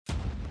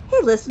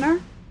Hey, listener.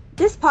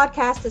 This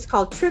podcast is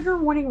called Trigger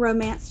Warning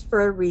Romance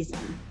for a reason.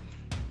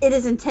 It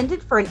is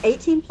intended for an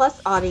 18 plus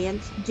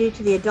audience due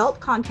to the adult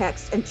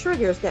context and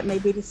triggers that may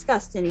be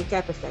discussed in each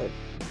episode.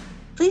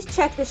 Please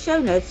check the show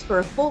notes for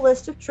a full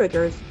list of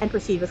triggers and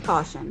proceed with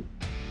caution.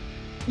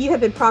 You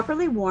have been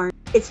properly warned.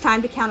 It's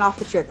time to count off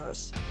the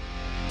triggers.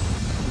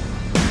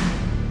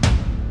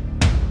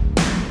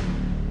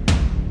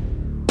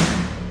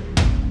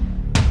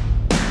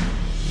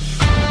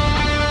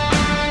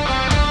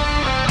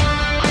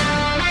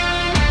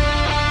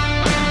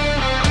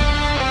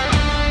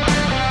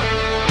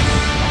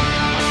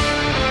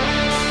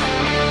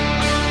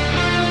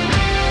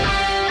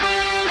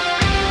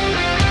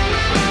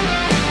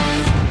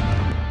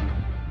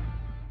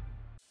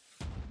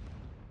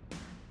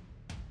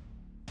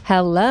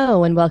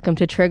 Hello and welcome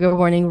to Trigger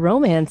Warning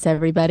Romance,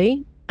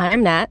 everybody.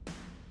 I'm Nat.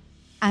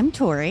 I'm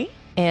Tori.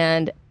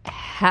 And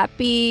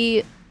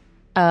happy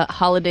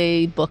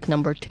holiday book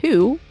number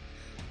 2.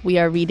 We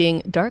are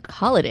reading Dark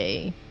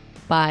Holiday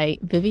by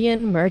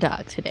Vivian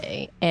Murdoch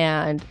today.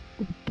 And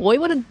boy,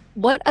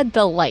 what a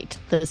delight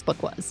this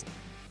book was.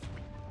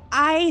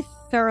 I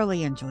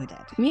thoroughly enjoyed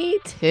it. Me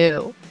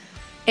too.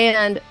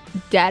 And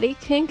daddy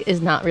kink is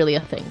not really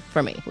a thing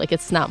for me. Like,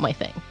 it's not my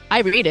thing.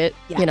 I read it,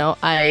 you know,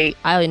 I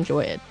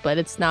enjoy it, but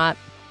it's not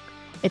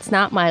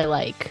my,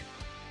 like,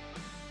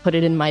 put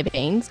it in my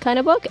veins kind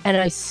of book. And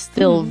I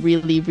still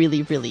really,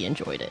 really, really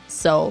enjoyed it.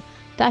 So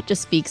that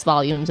just speaks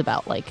volumes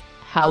about, like,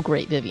 how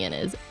great Vivian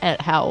is and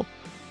how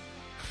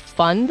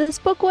fun this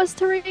book was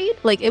to read.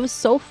 Like, it was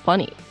so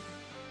funny.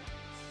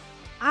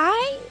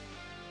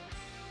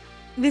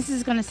 This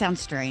is going to sound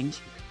strange,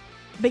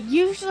 but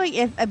usually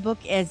if a book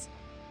is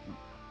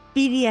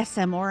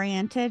BDSM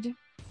oriented,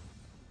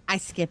 I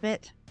skip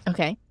it.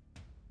 Okay.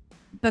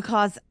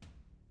 Because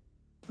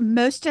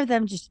most of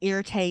them just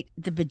irritate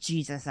the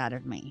bejesus out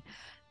of me.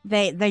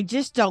 They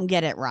just don't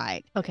get it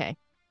right. Okay.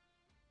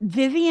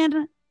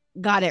 Vivian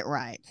got it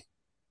right.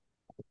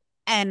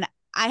 And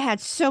I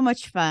had so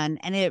much fun,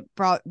 and it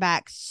brought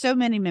back so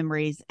many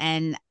memories,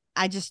 and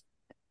I just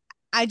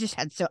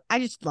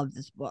love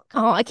this book.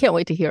 Oh, I can't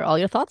wait to hear all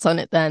your thoughts on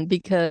it then,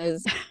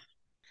 because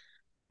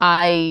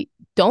I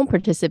don't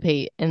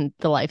participate in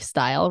the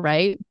lifestyle,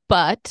 right?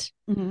 But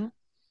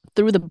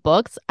through the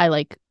books, I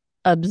like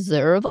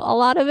observe a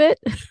lot of it.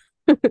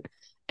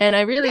 And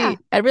I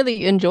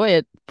really enjoy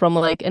it from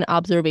like an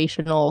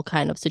observational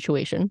kind of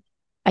situation.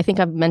 I think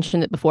I've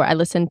mentioned it before. I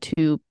listened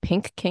to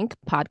Pink Kink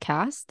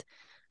podcast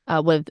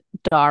with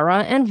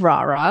Dara and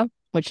Rara,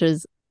 which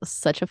is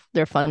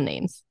they're fun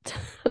names.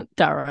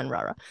 Dara and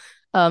Rara.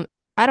 I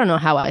don't know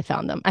how I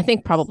found them. I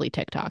think probably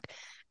TikTok.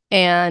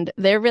 And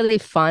they're really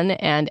fun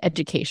and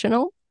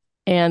educational.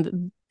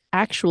 And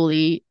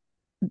actually,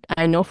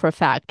 I know for a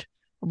fact,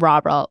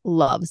 Rara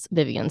loves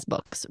Vivian's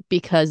books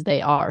because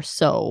they are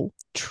so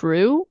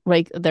true.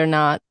 Like, they're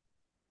not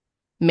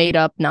made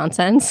up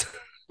nonsense.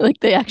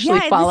 Like, they actually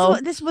follow.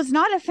 This was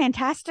not a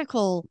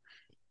fantastical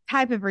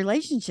type of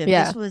relationship.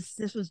 Yeah.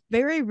 This was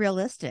very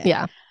realistic.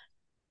 Yeah.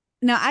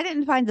 No, I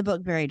didn't find the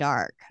book very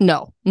dark.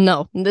 No.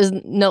 There's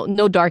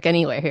no dark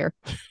anywhere here.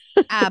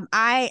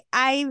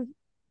 I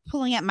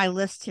pulling up my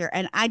list here,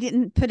 and I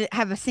didn't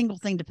have a single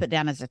thing to put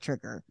down as a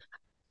trigger.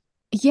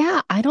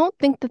 Yeah, I don't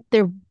think that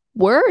there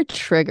were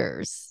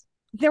triggers.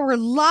 There were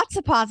lots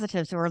of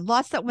positives. There were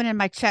lots that went in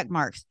my check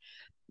marks,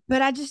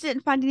 but I just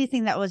didn't find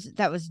anything that was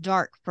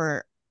dark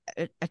for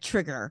a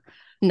trigger.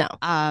 No.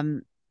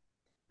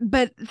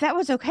 But that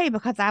was okay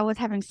because I was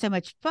having so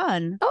much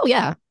fun. Oh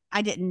yeah,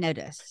 I didn't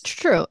notice. It's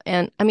true.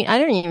 And I mean, I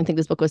don't even think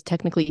this book was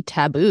technically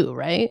taboo,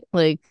 right?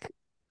 Like,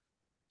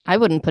 I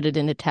wouldn't put it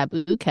in a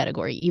taboo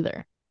category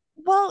either.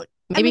 Well,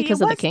 maybe because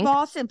of the kink.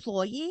 Boss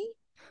employee.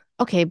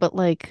 Okay, but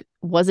like,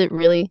 was it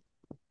really?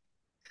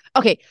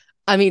 Okay,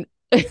 I mean,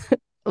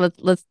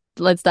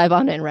 let's dive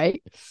on in,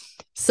 right?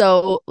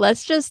 So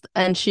let's just,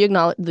 and she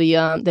acknowledged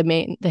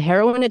the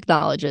heroine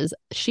acknowledges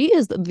she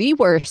is the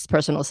worst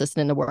personal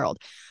assistant in the world.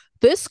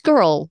 This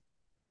girl,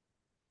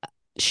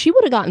 she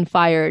would have gotten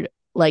fired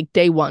like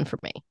day one for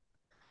me.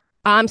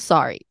 I'm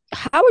sorry.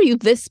 How are you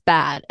this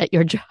bad at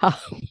your job?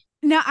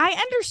 Now, I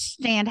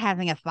understand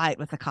having a fight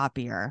with a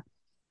copier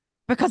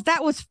because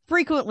that was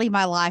frequently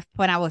my life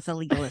when I was a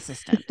legal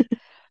assistant.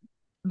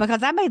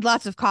 Because I made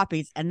lots of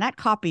copies, and that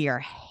copier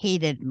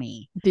hated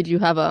me. Did you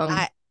have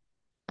a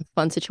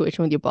fun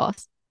situation with your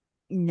boss?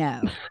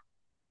 No.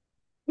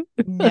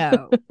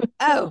 No.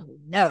 Oh,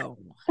 no.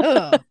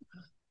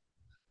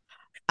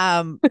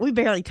 We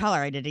barely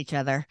tolerated each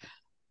other.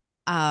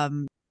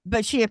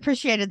 But she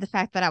appreciated the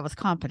fact that I was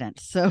competent.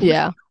 So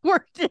yeah,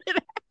 worked it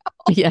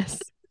out. Yes.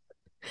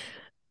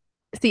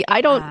 See, I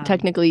don't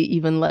technically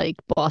even like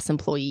boss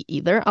employee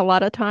either a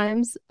lot of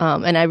times.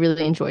 And I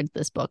really enjoyed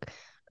this book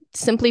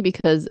simply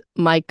because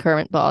my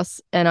current boss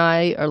and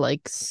I are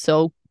like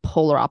so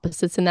polar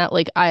opposites in that.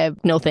 Like, I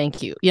have no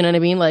thank you. You know what I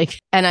mean? Like,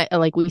 and I,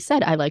 like we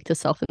said, I like to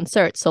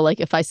self-insert. So like,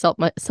 if I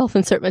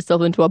self-insert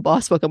myself into a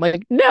boss book, I'm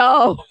like,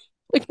 no,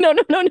 like, no.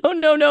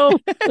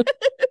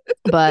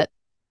 But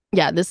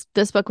yeah,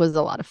 this book was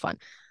a lot of fun.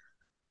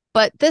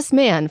 But this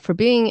man, for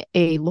being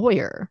a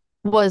lawyer,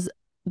 was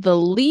the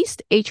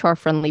least HR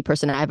friendly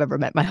person I've ever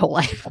met my whole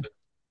life.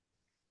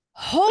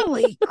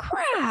 Holy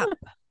crap.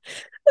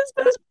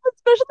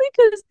 Especially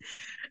because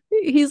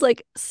he's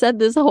like said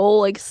this whole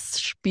like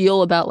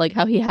spiel about like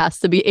how he has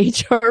to be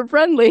HR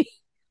friendly.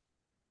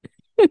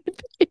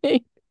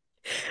 And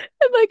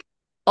like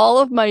all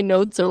of my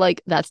notes are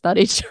like, that's not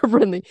HR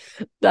friendly.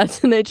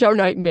 That's an HR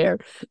nightmare.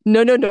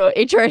 No,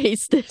 HR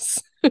hates this.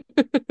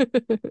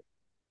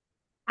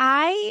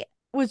 I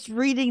was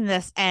reading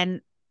this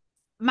and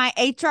my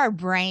HR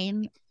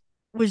brain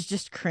was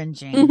just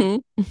cringing.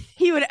 Mm-hmm.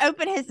 He would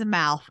open his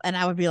mouth and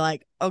I would be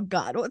like, oh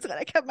God, what's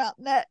going to come out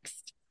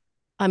next?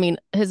 I mean,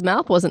 his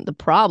mouth wasn't the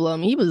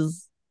problem. He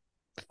was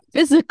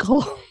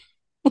physical.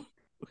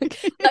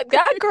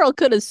 that girl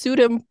could have sued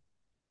him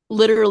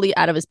literally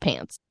out of his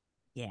pants.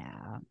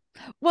 Yeah.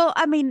 Well,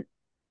 I mean,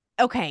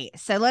 okay,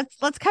 so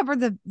let's cover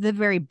the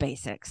very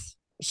basics.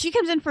 She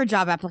comes in for a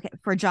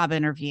job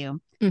interview.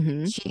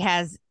 Mm-hmm. She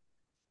has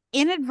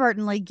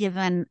inadvertently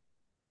given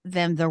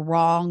them the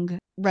wrong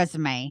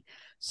resume.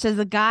 So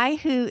the guy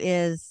who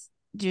is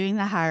doing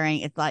the hiring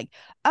is like,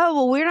 oh,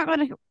 well, we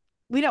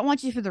don't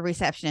want you for the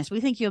receptionist.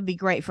 We think you'll be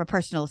great for a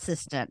personal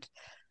assistant.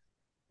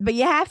 But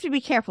you have to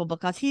be careful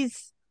because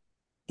he's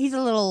a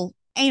little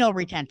anal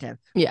retentive.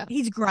 Yeah.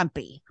 He's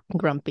grumpy.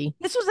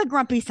 This was a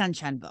grumpy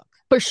sunshine book.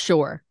 For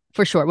sure,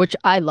 which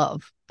I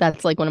love.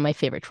 That's like one of my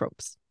favorite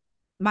tropes.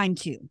 Mine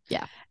too.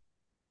 Yeah.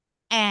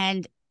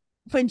 And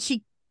when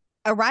she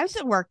arrives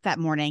at work that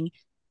morning,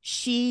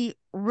 she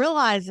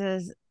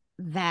realizes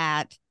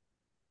that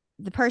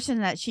the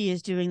person that she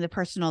is doing the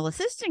personal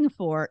assisting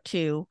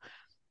to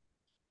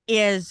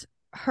is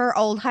her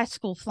old high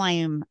school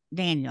flame,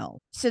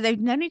 Daniel. So they've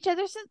known each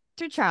other since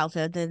through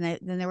childhood. Then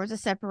there was a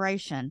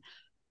separation.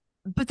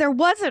 But there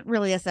wasn't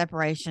really a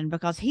separation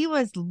because he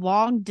was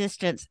long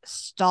distance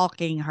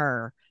stalking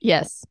her.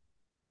 Yes.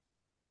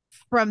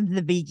 From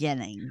the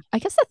beginning. I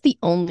guess that's the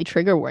only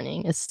trigger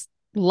warning is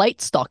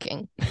light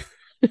stalking.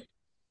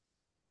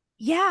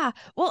 Yeah.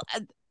 Well,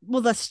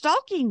 the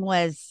stalking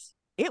was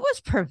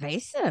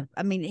pervasive.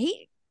 I mean,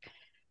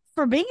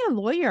 for being a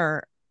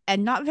lawyer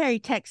and not very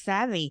tech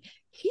savvy,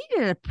 he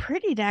did a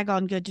pretty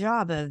daggone good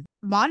job of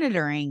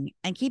monitoring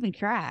and keeping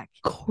track.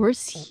 Of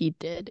course he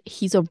did.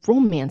 He's a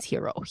romance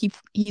hero.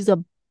 He's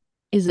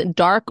a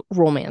dark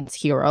romance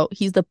hero.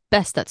 He's the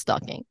best at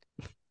stalking.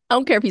 I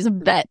don't care if he's a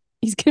vet.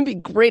 He's going to be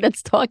great at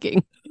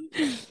stalking.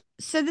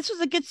 So this was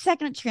a good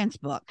second chance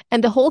book.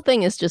 And the whole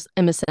thing is just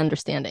a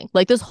misunderstanding.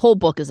 Like this whole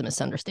book is a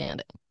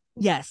misunderstanding.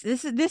 Yes,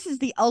 this is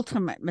the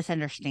ultimate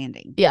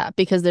misunderstanding. Yeah,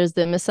 because there's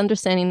the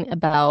misunderstanding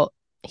about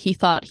he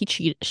thought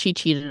she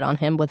cheated on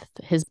him with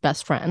his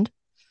best friend,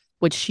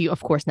 which she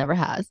of course never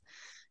has.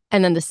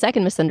 And then the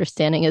second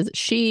misunderstanding is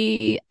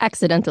she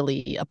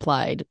accidentally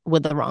applied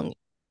with the wrong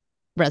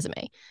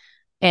resume.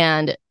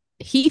 And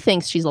he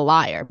thinks she's a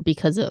liar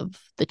because of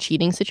the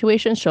cheating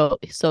situation. So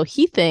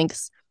he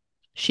thinks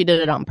she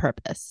did it on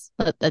purpose.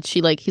 That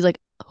he's like,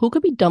 who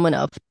could be dumb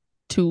enough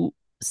to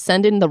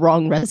send in the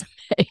wrong resume?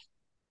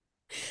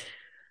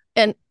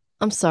 And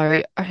I'm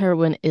sorry, our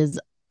heroine is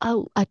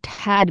a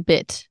tad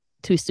bit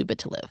too stupid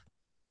to live.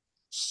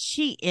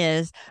 She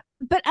is.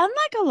 But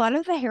unlike a lot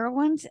of the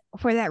heroines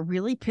where that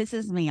really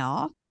pisses me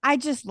off, I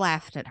just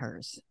laughed at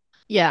hers.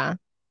 Yeah.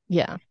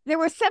 Yeah. There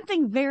was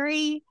something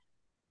very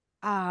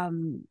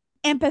empathetic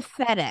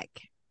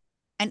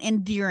and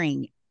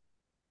endearing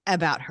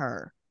about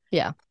her.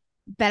 Yeah.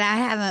 That I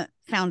haven't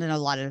found in a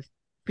lot of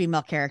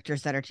female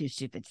characters that are too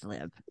stupid to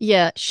live.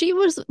 Yeah, she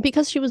was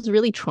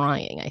really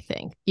trying, I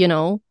think,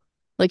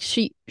 like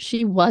she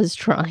was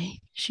trying.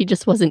 She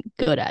just wasn't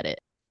good at it.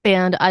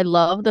 And I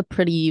love the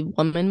pretty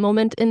woman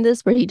moment in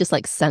this where he just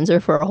like sends her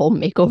for a whole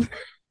makeover.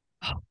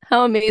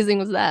 How amazing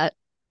was that?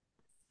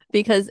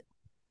 Because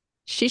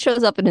she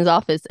shows up in his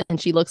office and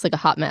she looks like a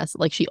hot mess,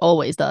 like she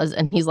always does.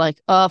 And he's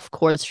like, of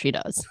course she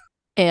does.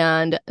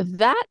 And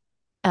that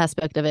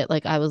aspect of it,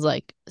 like I was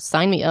like,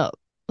 sign me up.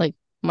 Like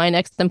my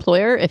next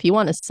employer, if you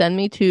want to send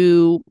me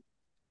to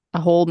a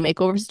whole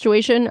makeover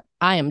situation,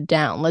 I am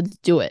down. Let's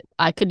do it.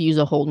 I could use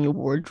a whole new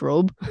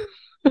wardrobe.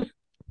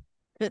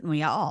 Couldn't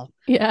we all?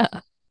 Yeah.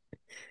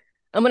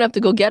 I'm gonna have to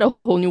go get a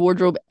whole new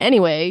wardrobe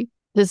anyway.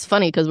 This is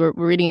funny because we're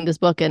reading this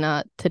book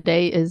and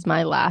today was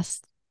my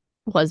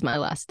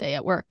last day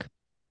at work.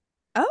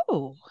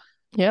 Oh.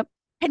 Yep.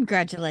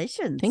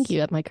 Congratulations. Thank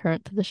you. At my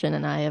current position,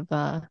 and I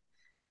have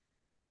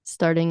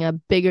starting a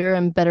bigger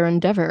and better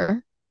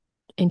endeavor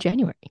in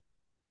January.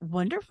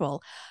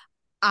 Wonderful.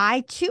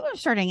 I too am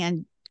starting a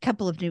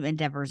couple of new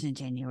endeavors in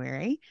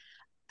January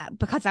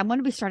because I'm going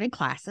to be starting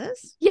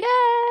classes.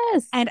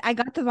 Yes. And I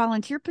got the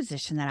volunteer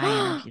position that I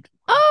interviewed for.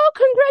 Oh,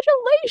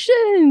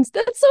 congratulations.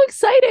 That's so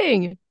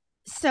exciting.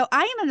 So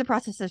I am in the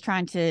process of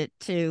trying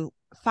to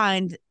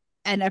find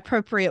an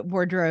appropriate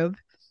wardrobe.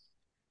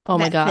 Oh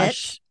my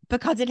gosh.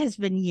 Because it has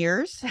been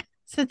years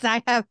since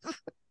I have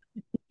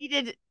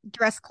needed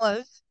dress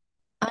clothes.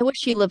 I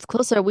wish you lived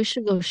closer. We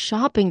should go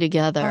shopping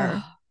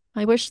together.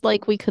 I wish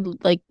like we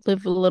could like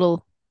live a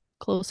little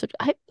closer.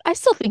 I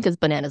still think it's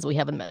bananas we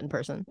haven't met in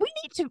person.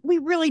 We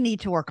really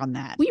need to work on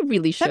that. We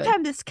really should.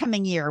 Sometime this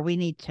coming year, we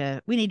need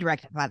to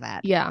rectify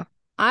that. Yeah.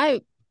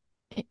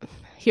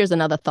 Here's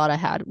another thought I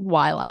had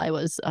while I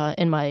was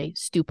in my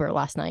stupor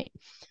last night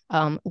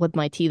with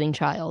my teething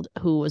child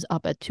who was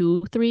up at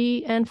 2,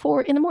 3, and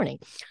 4 in the morning.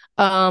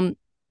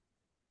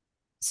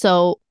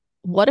 So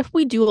what if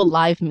we do a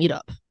live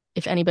meetup?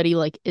 If anybody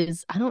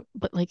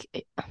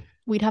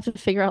we'd have to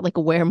figure out like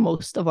where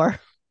most of our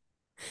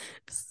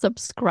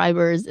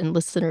subscribers and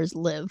listeners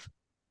live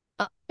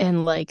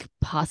and like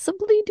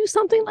possibly do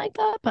something like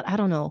that. But I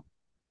don't know.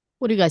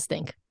 What do you guys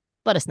think?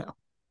 Let us know.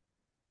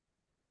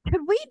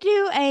 Could we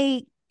do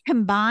a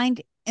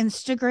combined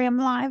Instagram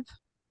live?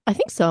 I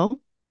think so.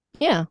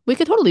 Yeah, we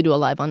could totally do a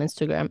live on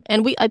Instagram.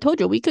 And I told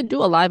you, we could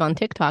do a live on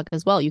TikTok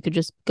as well. You could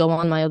just go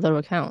on my other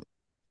account.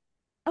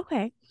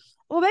 Okay.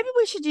 Well, maybe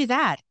we should do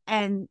that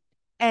and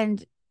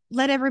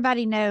let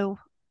everybody know,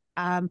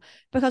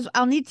 because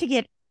I'll need to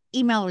get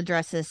email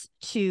addresses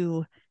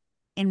to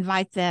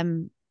invite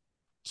them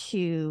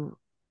to,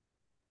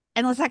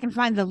 unless I can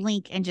find the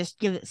link and just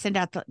give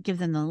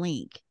them the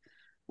link.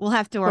 We'll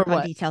have to work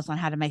on details on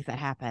how to make that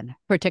happen.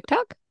 For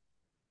TikTok?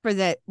 For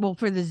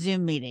the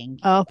Zoom meeting.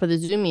 Oh, for the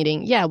Zoom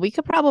meeting. Yeah, we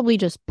could probably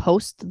just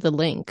post the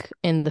link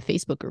in the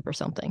Facebook group or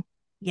something.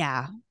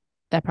 Yeah.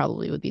 That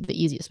probably would be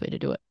the easiest way to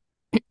do it.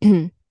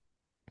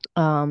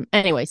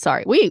 Anyway,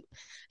 sorry.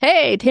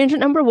 Hey, tangent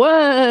number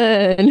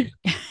 1.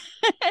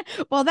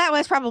 Well, that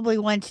was probably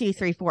 1, 2,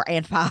 3, 4,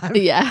 and 5.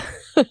 Yeah.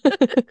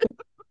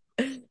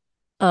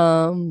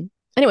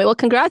 Anyway, well,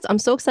 congrats. I'm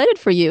so excited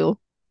for you.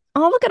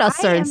 Oh, look at us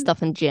starting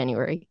stuff in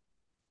January.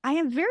 I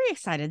am very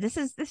excited. This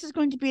is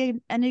going to be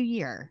a new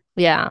year.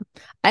 Yeah.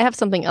 I have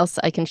something else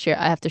I can share.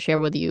 I have to share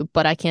with you,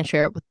 but I can't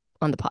share it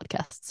on the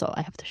podcast. So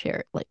I have to share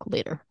it like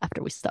later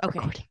after we start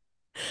recording.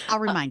 I'll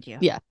remind you.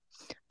 Yeah.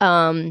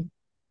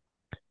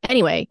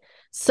 Anyway,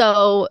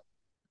 so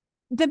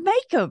the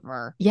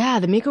makeover. Yeah,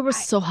 the makeover was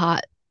so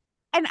hot.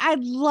 And I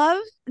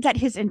love that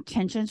his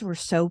intentions were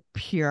so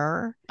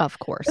pure. Of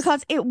course.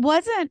 Because it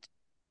wasn't,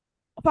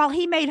 while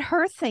he made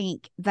her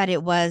think that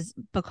it was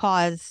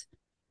because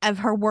of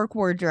her work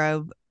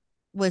wardrobe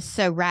was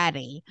so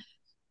ratty,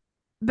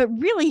 but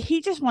really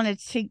he just wanted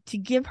to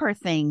give her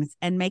things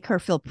and make her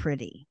feel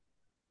pretty.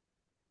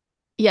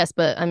 Yes,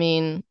 but I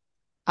mean,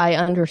 I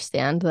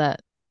understand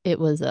that it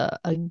was a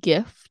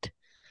gift,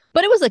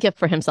 but it was a gift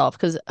for himself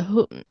because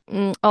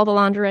all the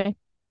lingerie.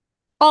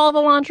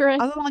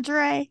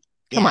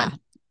 Come on.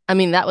 I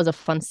mean, that was a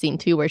fun scene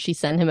too, where she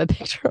sent him a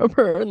picture of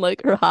her in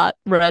like her hot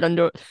red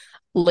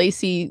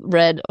lacy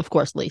red, of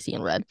course, lacy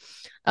and red,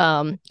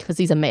 because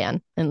he's a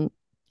man and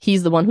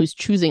he's the one who's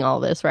choosing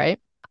all this, right?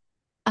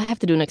 I have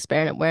to do an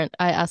experiment where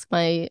I ask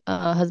my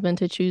husband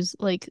to choose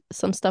like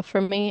some stuff for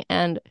me,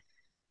 and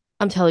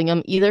I'm telling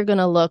him either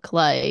gonna look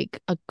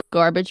like a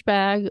garbage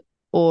bag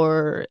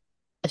or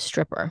a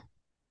stripper.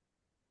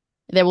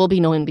 There will be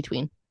no in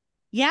between.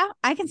 Yeah,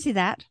 I can see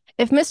that.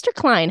 If Mr.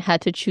 Klein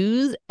had to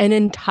choose an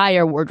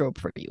entire wardrobe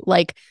for you,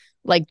 like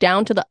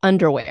down to the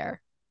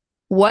underwear,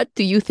 what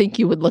do you think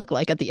you would look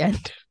like at the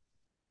end?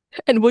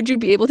 And would you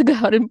be able to go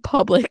out in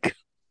public?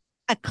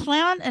 A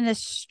clown and a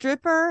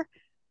stripper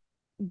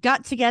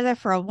got together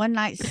for a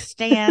one-night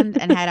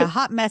stand and had a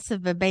hot mess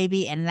of a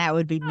baby, and that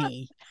would be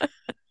me.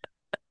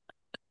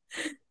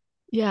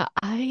 Yeah,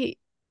 I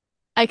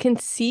can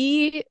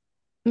see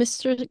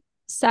Mr.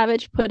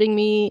 Savage putting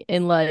me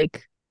in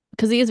like,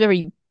 because he is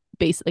very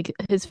basic. Like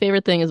his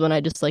favorite thing is when I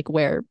just like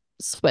wear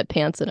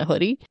sweatpants and a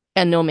hoodie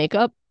and no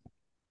makeup.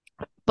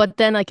 But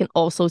then I can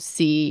also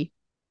see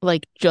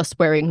like just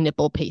wearing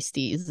nipple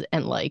pasties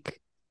and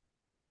like,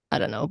 I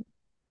don't know,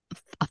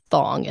 a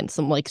thong and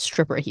some like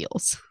stripper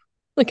heels.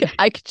 Like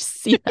I could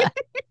just see that.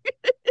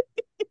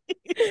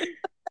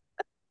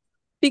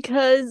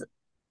 Because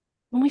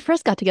when we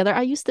first got together,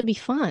 I used to be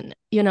fun.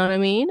 You know what I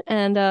mean?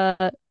 And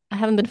I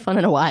haven't been fun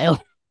in a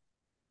while.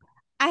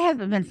 I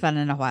haven't been fun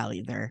in a while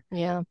either.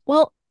 Yeah.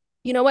 Well,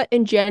 you know what?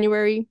 In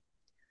January,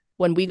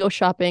 when we go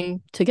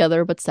shopping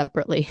together but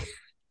separately,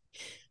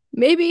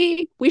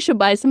 maybe we should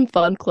buy some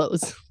fun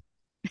clothes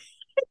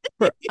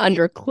for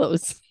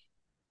underclothes.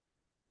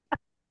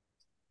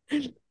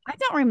 I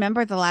don't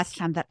remember the last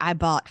time that I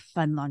bought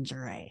fun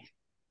lingerie.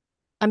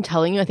 I'm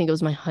telling you, I think it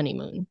was my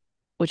honeymoon,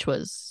 which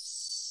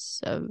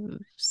was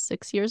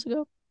 6 years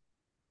ago.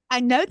 I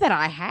know that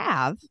I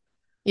have.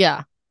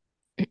 Yeah.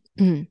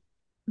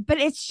 But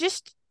it's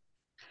just,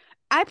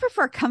 I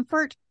prefer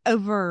comfort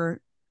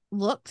over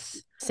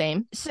looks.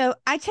 Same. So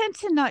I tend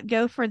to not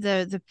go for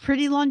the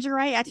pretty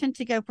lingerie. I tend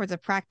to go for the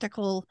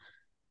practical,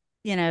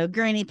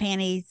 granny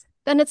panties.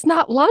 Then it's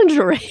not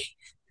lingerie.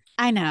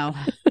 I know.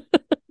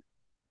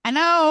 I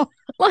know.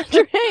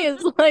 Lingerie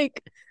is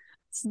like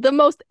the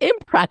most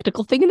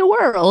impractical thing in the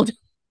world.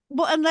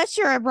 Well, unless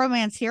you're a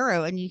romance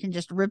hero and you can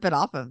just rip it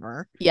off of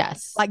her.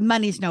 Yes. Like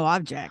money's no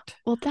object.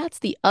 Well, that's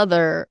the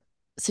other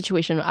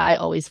situation I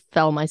always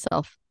fell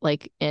myself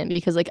like in,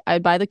 because like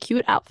I'd buy the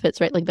cute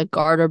outfits, right? Like the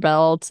garter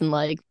belts and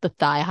like the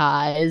thigh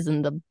highs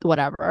and the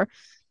whatever.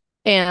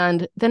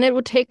 And then it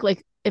would take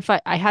like if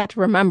I had to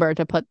remember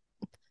to put,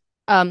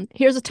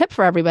 here's a tip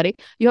for everybody.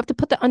 You have to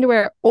put the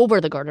underwear over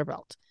the garter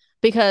belt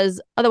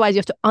because otherwise you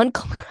have to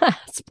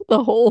unclasp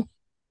the whole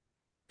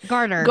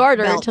garter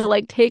belt to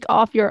like take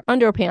off your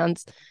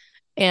underpants.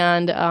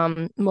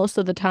 And most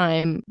of the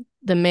time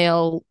the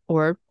male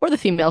or the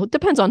female,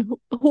 depends on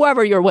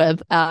whoever you're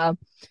with,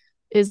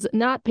 is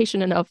not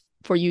patient enough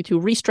for you to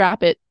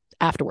restrap it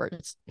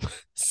afterwards.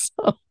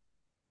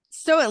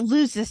 So it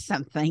loses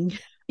something.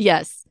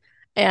 Yes.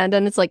 And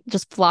then it's like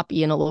just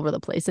floppy and all over the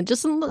place. And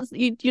just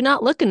you're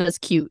not looking as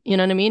cute. You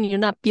know what I mean? You're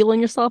not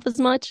feeling yourself as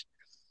much.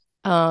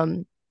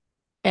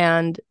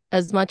 And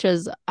as much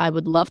as I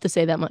would love to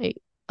say that my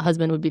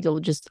husband would be able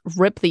to just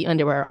rip the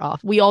underwear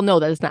off, we all know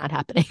that it's not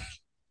happening.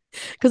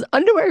 Because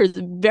underwear is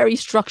very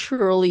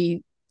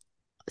structurally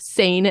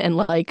sane and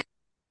like,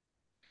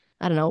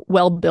 I don't know,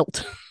 well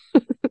built.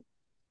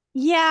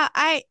 Yeah,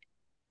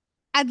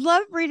 I'd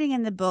love reading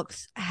in the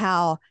books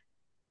how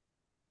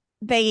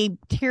they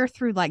tear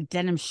through like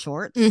denim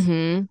shorts.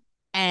 Mm-hmm.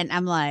 And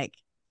I'm like,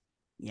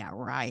 yeah,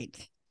 right.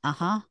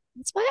 Uh-huh.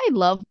 That's why I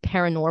love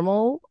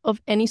paranormal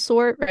of any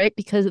sort, right?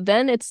 Because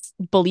then it's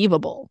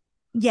believable.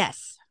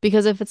 Yes.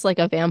 Because if it's like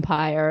a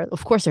vampire,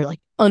 of course they're like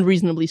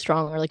unreasonably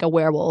strong, or like a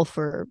werewolf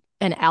or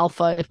an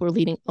alpha if we're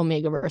leading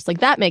Omegaverse.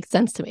 Like that makes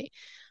sense to me.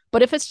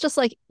 But if it's just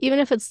like, even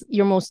if it's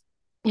your most,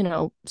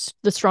 the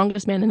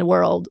strongest man in the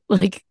world,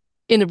 like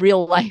in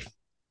real life,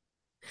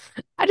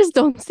 I just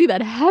don't see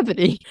that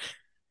happening.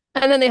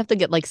 And then they have to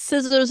get like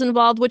scissors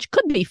involved, which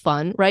could be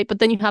fun, right? But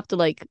then you have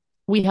to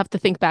we have to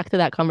think back to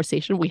that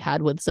conversation we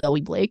had with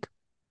Zoe Blake,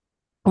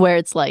 where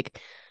it's like,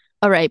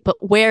 all right, but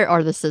where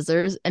are the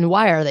scissors and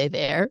why are they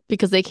there?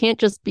 Because they can't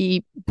just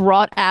be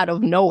brought out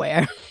of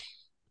nowhere.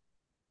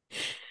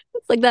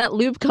 It's like that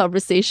loop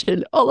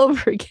conversation all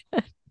over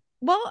again.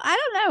 Well, I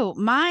don't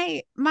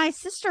know. My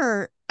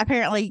sister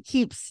apparently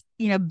keeps,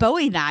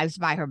 Bowie knives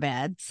by her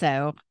bed.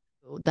 So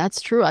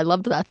that's true. I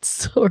love that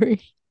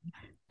story.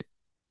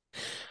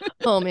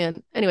 Oh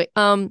man. Anyway,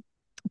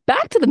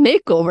 back to the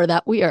makeover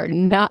that we are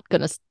not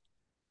gonna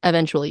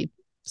eventually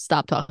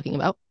stop talking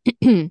about.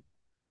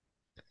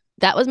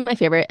 That was my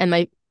favorite, and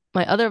my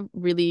other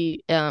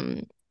really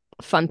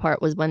fun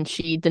part was when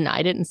she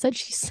denied it and said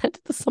she sent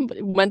it to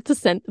somebody, went to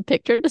send the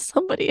picture to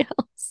somebody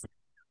else.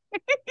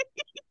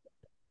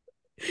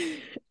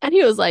 And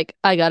he was like,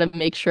 I gotta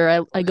make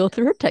sure I go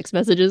through her text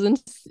messages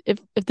and if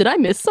did I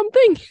miss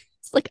something?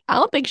 It's like, I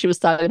don't think she was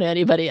talking to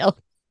anybody else.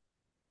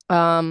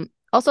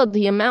 Also,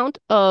 the amount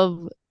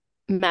of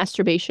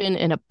masturbation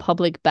in a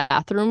public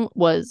bathroom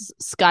was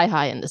sky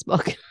high in this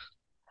book.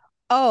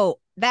 Oh,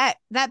 that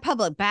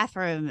public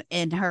bathroom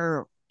in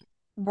her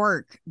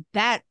work,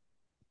 that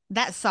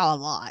saw a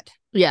lot.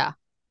 Yeah.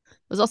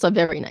 It was also a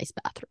very nice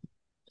bathroom.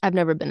 I've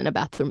never been in a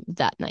bathroom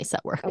that nice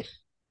at work.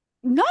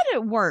 Not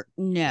at work,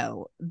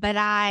 no. But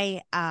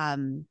I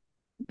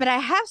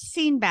have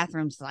seen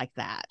bathrooms like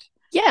that.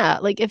 Yeah,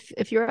 like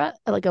if you're at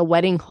like a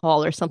wedding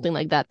hall or something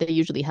like that, they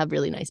usually have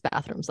really nice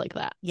bathrooms like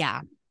that.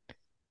 Yeah.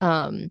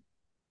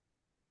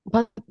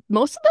 But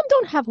most of them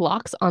don't have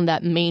locks on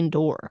that main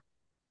door.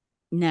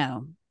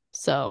 No.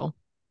 So,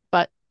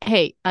 but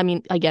hey, I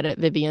mean, I get it,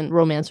 Vivian,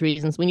 romance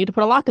reasons. We need to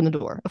put a lock in the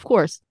door, of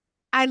course.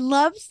 I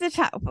love the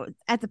time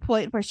at the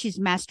point where she's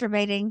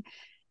masturbating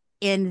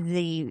in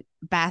the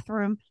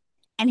bathroom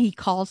and he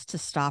calls to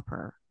stop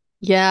her.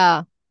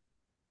 Yeah.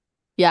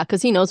 Yeah,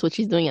 because he knows what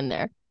she's doing in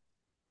there.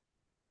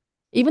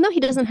 Even though he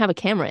doesn't have a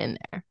camera in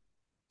there,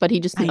 but he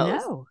just knows. I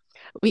know.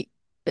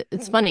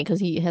 It's funny because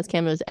he has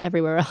cameras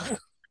everywhere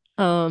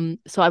else.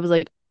 So I was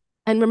like,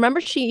 and remember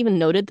she even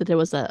noted that there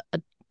was a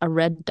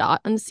red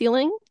dot on the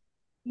ceiling?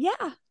 Yeah.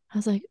 I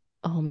was like,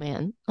 oh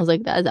man. I was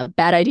like, that is a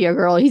bad idea,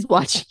 girl. He's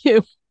watching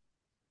you.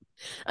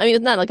 I mean,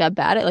 it's not like a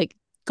bad, like,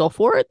 go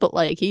for it, but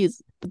like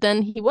but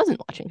then he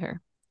wasn't watching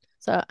her.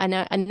 So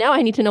now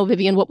I need to know,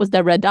 Vivian, what was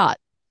that red dot?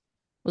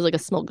 Was it like a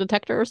smoke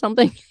detector or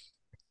something?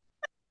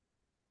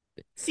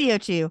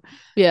 CO2.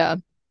 Yeah.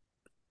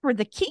 For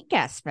the kink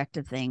aspect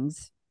of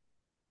things,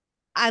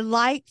 I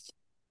liked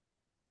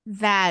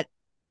that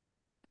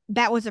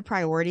was a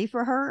priority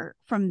for her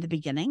from the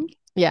beginning.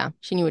 Yeah,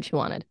 she knew what she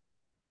wanted.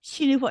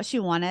 She knew what she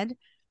wanted.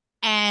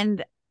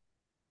 And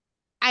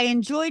I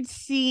enjoyed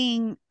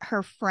seeing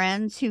her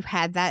friends who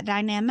had that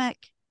dynamic.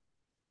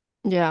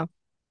 Yeah.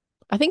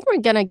 I think we're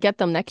going to get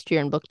them next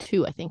year in book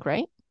 2, I think,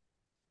 right?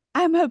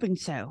 I'm hoping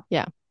so.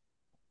 Yeah.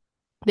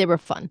 They were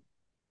fun.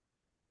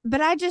 But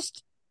I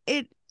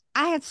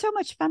had so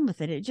much fun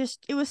with it.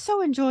 It was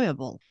so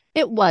enjoyable.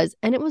 It was,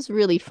 and it was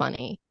really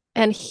funny.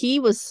 And he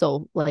was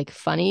so like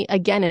funny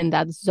again in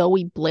that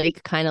Zoe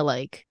Blake kind of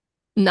like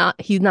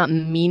he's not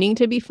meaning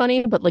to be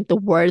funny, but like the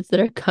words that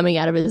are coming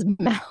out of his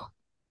mouth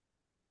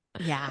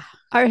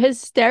are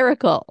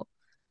hysterical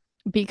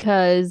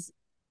because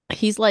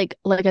he's like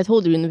I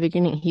told you in the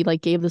beginning, he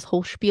like gave this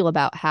whole spiel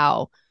about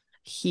how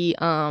he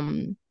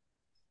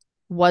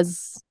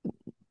was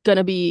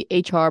gonna be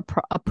HR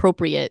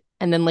appropriate,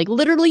 and then like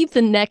literally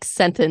the next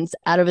sentence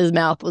out of his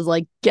mouth was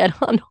like, get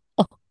on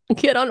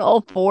get on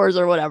all fours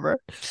or whatever.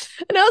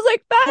 And I was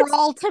like, that's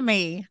crawl to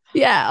me.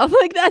 Yeah, I'm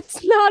like,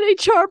 that's not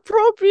HR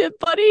appropriate,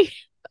 buddy.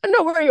 I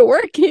know where you're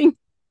working.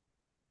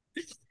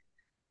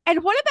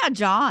 And what about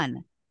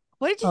John?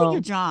 What did you think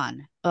of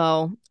John?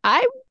 Oh,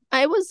 I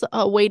was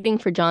waiting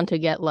for John to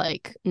get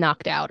like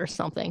knocked out or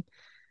something.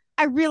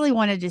 I really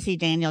wanted to see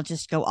Daniel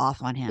just go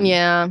off on him.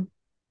 Yeah.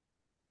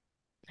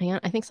 Hang on,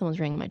 I think someone's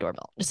ringing my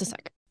doorbell. Just a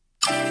sec.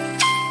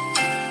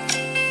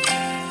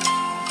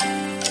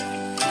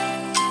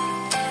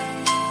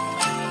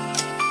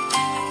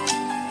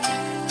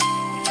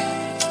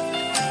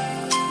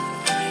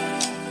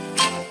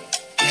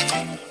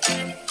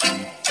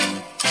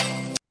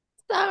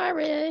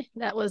 Sorry.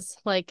 That was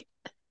like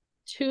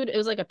it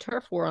was like a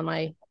turf war on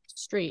my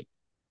street.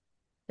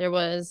 There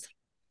was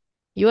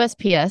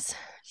USPS,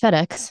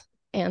 FedEx,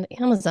 and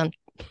Amazon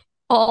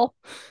all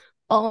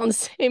on the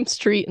same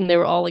street, and they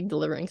were all like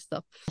delivering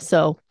stuff.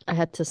 So I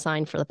had to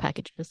sign for the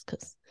packages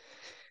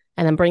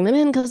and then bring them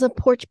in because of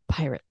porch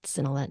pirates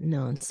and all that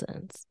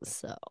nonsense.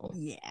 So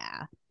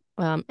yeah.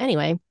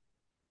 Anyway,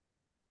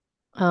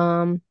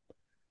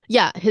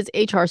 yeah, his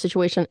HR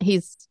situation.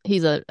 He's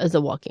a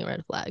walking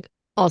red flag.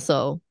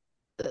 Also,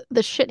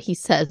 the shit he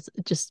says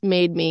just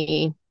made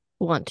me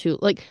want to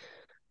like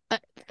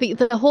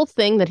the whole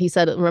thing that he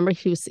said. Remember,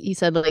 he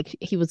said like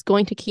he was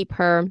going to keep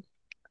her,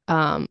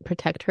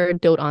 protect her,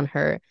 dote on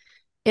her.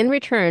 In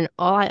return,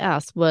 all I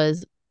asked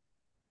was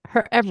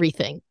her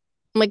everything.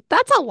 I'm like,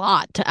 that's a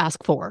lot to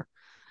ask for.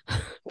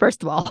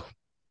 First of all,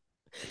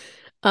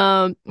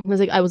 I was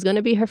like, I was going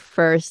to be the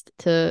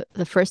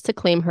first to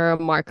claim her,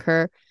 mark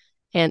her,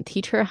 and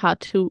teach her how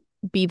to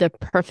be the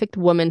perfect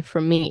woman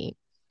for me.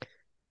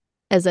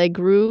 As I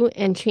grew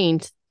and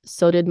changed,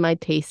 so did my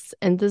tastes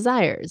and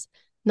desires.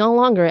 No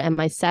longer am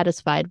I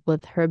satisfied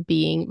with her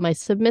being my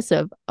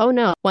submissive. Oh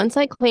no. Once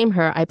I claim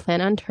her, I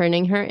plan on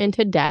turning her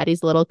into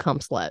daddy's little cum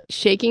slut.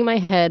 Shaking my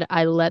head,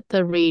 I let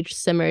the rage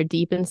simmer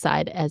deep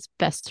inside as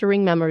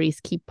festering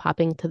memories keep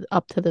popping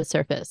up to the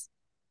surface.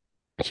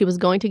 She was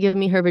going to give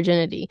me her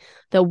virginity.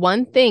 The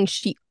one thing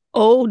she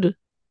owed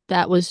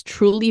that was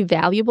truly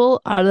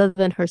valuable other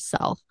than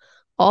herself.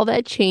 All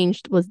that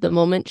changed was the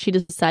moment she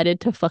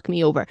decided to fuck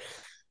me over.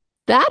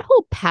 That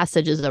whole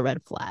passage is a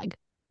red flag.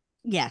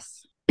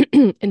 Yes.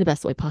 In the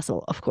best way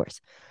possible, of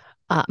course.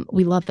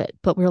 We love it.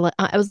 But we're like,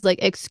 I was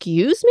like,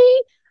 excuse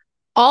me?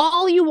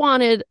 All you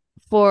wanted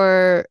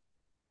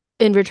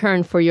in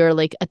return for your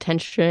like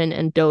attention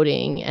and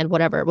doting and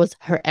whatever was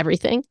her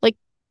everything. Like,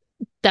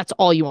 that's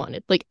all you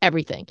wanted. Like,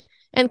 everything.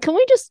 And can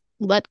we just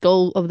let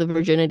go of the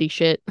virginity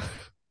shit?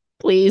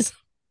 Please.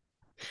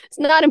 It's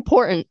not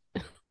important.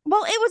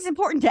 Well, it was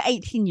important to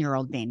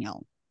 18-year-old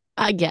Daniel.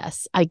 I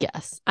guess.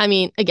 I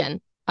mean,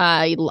 again,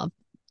 I love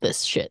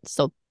this shit.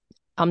 So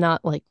I'm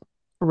not like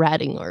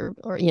ratting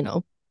or you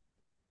know,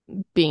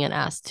 being an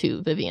ass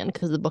to Vivian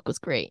because the book was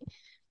great.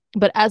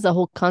 But as a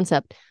whole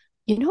concept,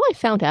 you know, I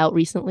found out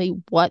recently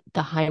what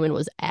the hymen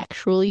was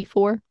actually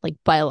for, like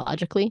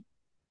biologically.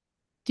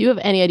 Do you have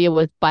any idea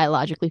what it's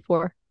biologically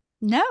for?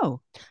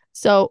 No.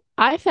 So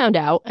I found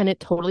out, and it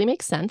totally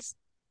makes sense,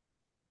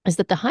 is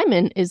that the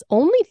hymen is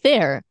only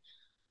there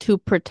to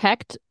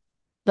protect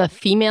the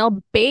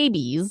female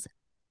babies,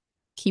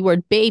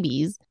 keyword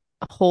babies,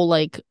 a whole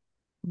like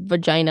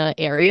vagina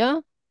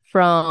area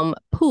from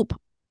poop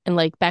and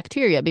like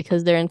bacteria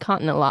because they're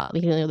incontinent a lot.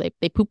 You know,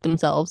 they poop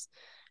themselves.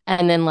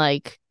 And then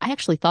like I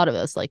actually thought of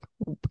this like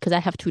because I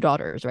have 2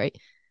 daughters, right?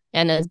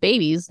 And as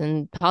babies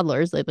and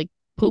toddlers, they like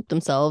poop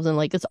themselves and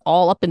like it's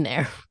all up in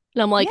there.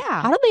 And I'm like,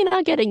 yeah. How do they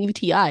not getting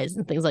UTIs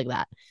and things like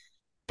that?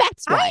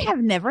 That's why. I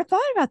have never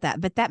thought about that,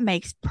 but that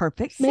makes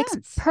perfect sense.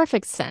 Makes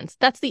perfect sense.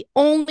 That's the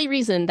only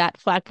reason that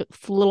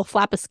little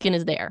flap of skin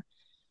is there.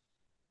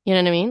 You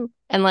know what I mean?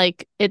 And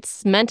like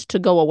it's meant to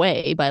go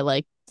away by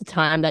like the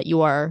time that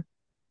you are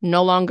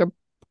no longer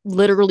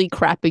literally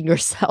crapping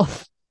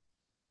yourself.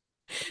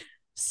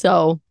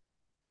 So,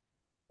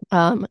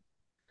 the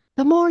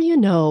more you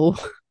know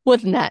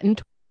with Nat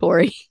and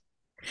Tori,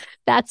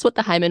 that's what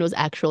the hymen was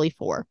actually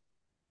for.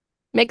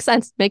 Makes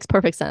sense. Makes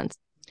perfect sense.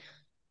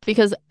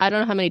 Because I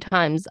don't know how many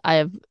times I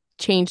have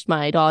changed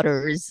my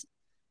daughter's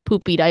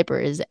poopy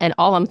diapers, and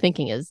all I'm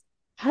thinking is,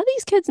 how are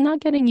these kids not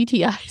getting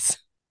UTIs?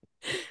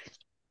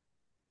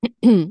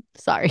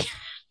 Sorry.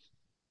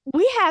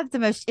 We have the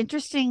most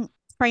interesting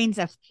trains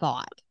of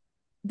thought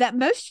that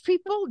most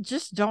people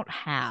just don't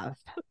have.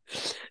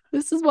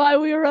 This is why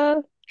we are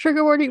a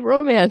trigger warning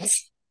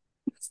romance.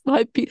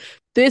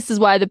 This is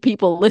why the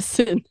people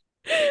listen.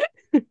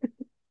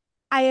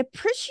 I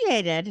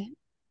appreciated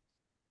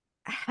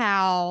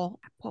how,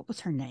 what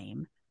was her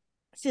name?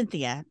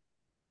 Cynthia.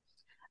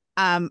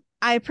 I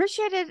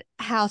appreciated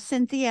how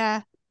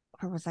Cynthia,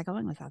 where was I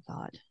going with that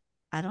thought?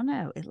 I don't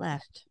know. It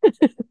left.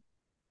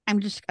 I'm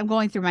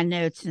going through my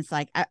notes and it's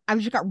like, I've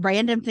just got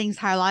random things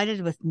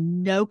highlighted with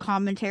no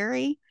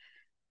commentary.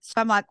 So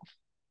I'm like,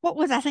 what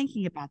was I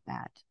thinking about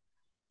that?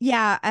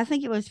 Yeah, I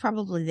think it was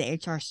probably the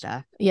HR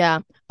stuff. Yeah.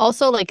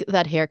 Also like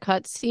that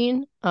haircut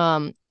scene,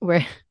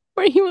 where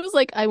he was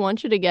like, I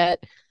want you to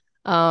get,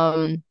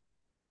 hang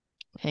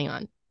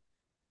on.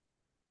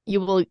 You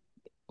will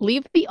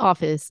leave the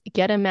office,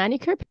 get a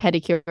manicure,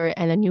 pedicure,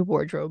 and a new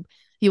wardrobe.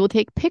 You will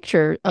take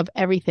picture of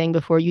everything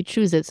before you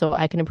choose it so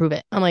I can approve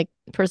it. I'm like,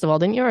 first of all,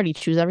 didn't you already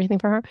choose everything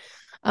for her?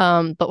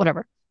 But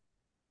whatever.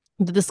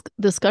 The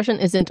discussion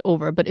isn't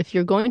over. But if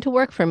you're going to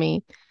work for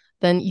me,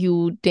 then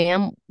you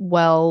damn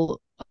well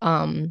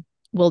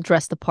will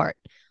dress the part.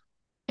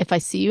 If I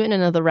see you in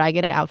another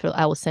ragged outfit,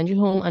 I will send you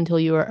home until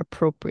you are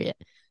appropriate.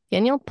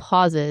 Daniel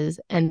pauses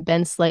and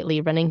bends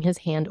slightly, running his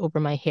hand over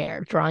my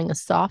hair, drawing a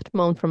soft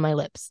moan from my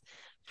lips.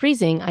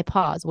 Freezing, I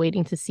pause,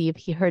 waiting to see if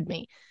he heard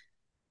me.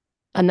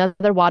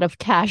 Another wad of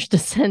cash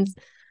descends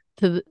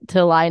to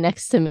lie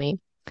next to me.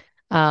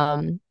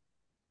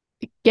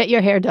 Get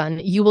your hair done.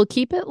 You will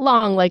keep it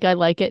long like I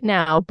like it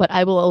now, but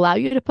I will allow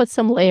you to put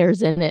some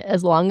layers in it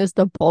as long as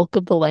the bulk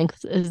of the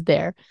length is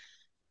there.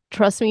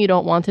 Trust me, you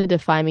don't want to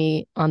defy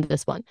me on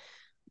this one.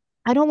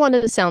 I don't want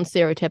to sound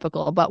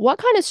stereotypical, but what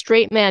kind of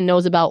straight man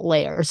knows about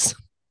layers?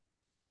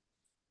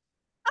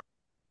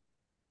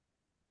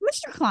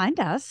 Mr. Klein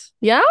does.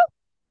 Yeah?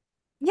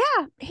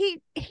 Yeah,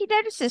 he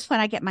notices when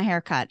I get my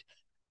hair cut.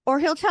 Or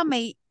he'll tell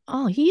me,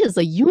 oh, he is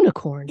a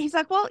unicorn. He's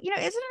like, well, isn't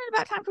it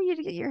about time for you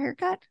to get your hair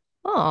cut?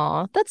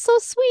 Oh, that's so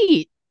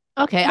sweet.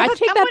 Okay, I take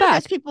that back. I'm one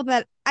of those people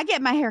that I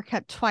get my hair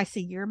cut twice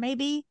a year,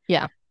 maybe.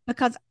 Yeah.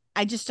 Because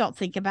I just don't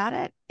think about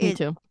it. Me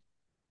too.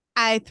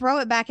 I throw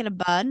it back in a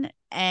bun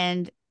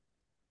and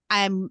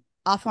I'm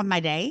off on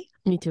my day.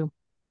 Me too.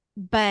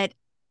 But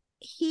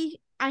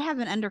I have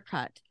an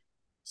undercut.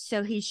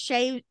 So he'll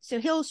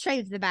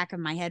shave the back of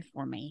my head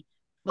for me.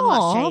 Well,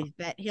 not shave,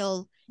 but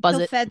he'll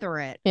feather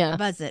it,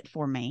 buzz it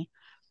for me.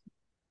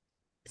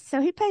 So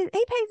he pays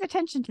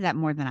attention to that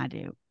more than I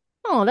do.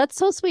 Oh, that's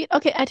so sweet.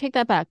 Okay, I take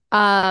that back.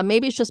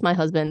 Maybe it's just my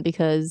husband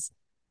because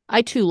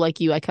I too, like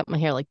you, I cut my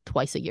hair like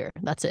twice a year.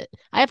 That's it.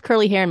 I have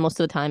curly hair and most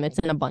of the time it's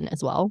in a bun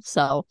as well.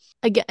 So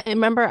again, I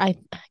remember I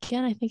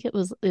think it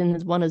was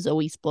in one of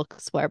Zoe's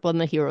books where one of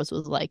the heroes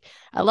was like,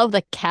 I love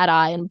the cat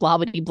eye and blah,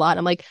 blah, blah. And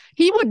I'm like,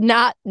 he would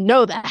not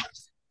know that.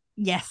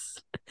 Yes.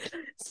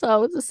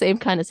 So it's the same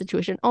kind of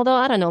situation. Although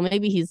I don't know,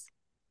 maybe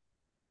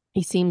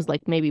he seems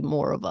like maybe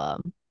more of a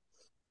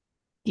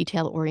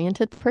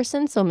detail-oriented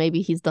person. So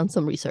maybe he's done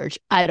some research.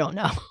 I don't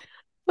know.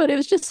 But it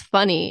was just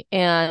funny.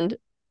 And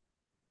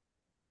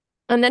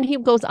then he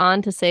goes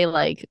on to say,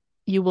 like,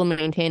 you will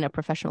maintain a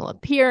professional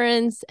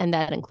appearance, and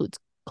that includes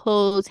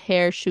clothes,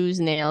 hair, shoes,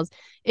 nails.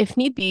 If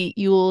need be,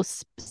 you will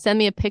send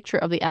me a picture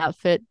of the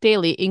outfit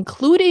daily,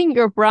 including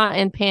your bra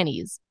and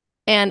panties.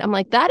 And I'm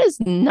like, that is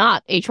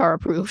not HR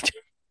approved.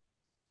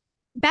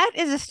 That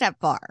is a step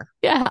far.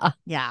 Yeah.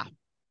 Yeah.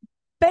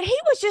 But he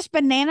was just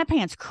banana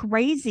pants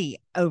crazy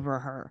over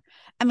her.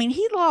 I mean,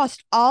 he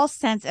lost all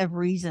sense of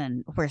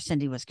reason where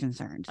Cindy was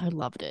concerned. I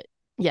loved it.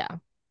 Yeah.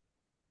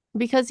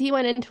 Because he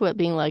went into it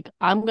being like,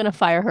 I'm going to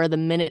fire her the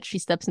minute she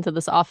steps into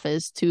this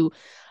office, to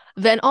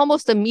then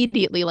almost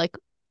immediately like,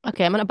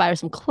 okay, I'm going to buy her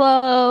some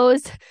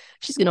clothes.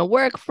 She's going to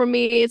work for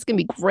me. It's going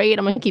to be great.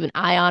 I'm going to keep an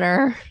eye on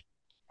her.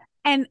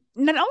 And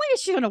not only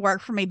is she going to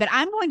work for me, but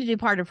I'm going to do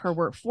part of her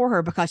work for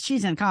her because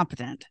she's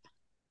incompetent.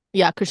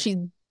 Yeah, because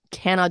she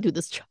cannot do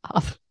this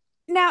job.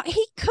 Now,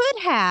 he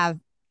could have,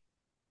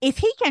 if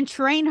he can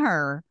train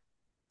her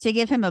to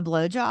give him a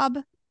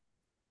blowjob,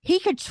 he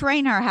could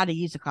train her how to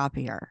use a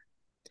copier.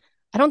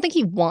 I don't think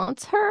he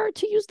wants her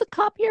to use the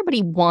copier, but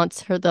he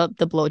wants her the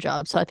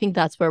blowjob. So I think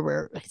that's where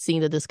we're seeing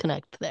the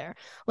disconnect there.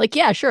 Like,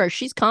 yeah, sure,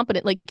 she's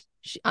competent. Like,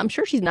 I'm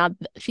sure she's not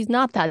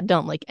that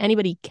dumb. Like,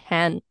 anybody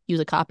can use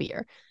a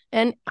copier.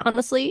 And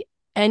honestly,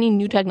 any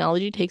new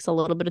technology takes a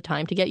little bit of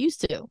time to get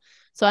used to.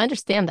 So I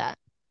understand that.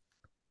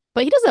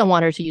 But he doesn't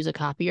want her to use a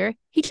copier.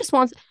 He just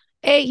wants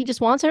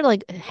her to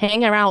like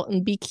hang around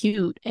and be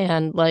cute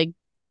and like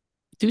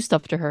do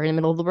stuff to her in the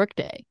middle of the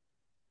workday.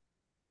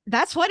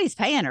 That's what he's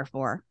paying her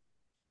for.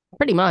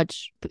 Pretty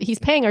much. He's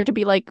paying her to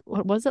be like,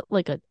 what was it?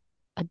 Like a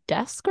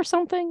desk or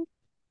something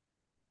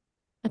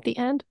at the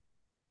end?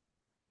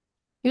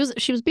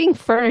 She was being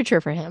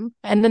furniture for him.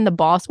 And then the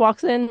boss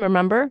walks in,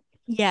 remember?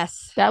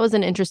 Yes. That was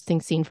an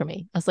interesting scene for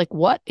me. I was like,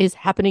 what is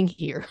happening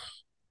here?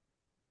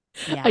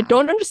 Yeah. I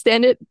don't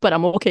understand it, but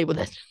I'm okay with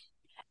it.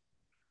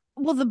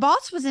 Well, the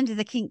boss was into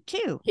the kink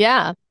too.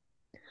 Yeah.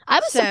 I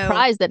was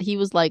surprised that he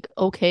was like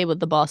okay with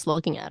the boss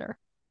looking at her.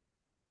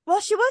 Well,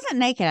 she wasn't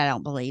naked, I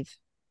don't believe.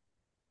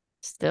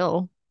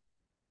 Still.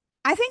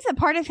 I think that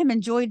part of him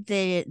enjoyed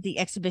the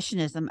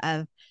exhibitionism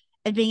of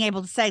being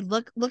able to say,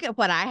 look at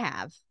what I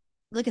have.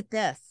 Look at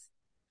this.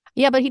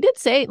 Yeah, but he did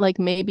say like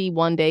maybe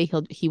one day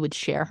he would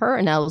share her,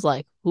 and I was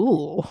like,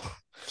 ooh,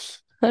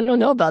 I don't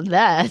know about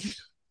that.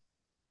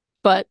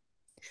 But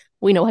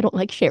we know I don't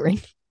like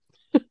sharing.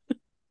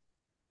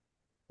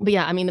 But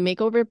yeah, I mean, the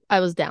makeover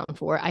I was down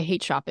for. I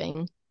hate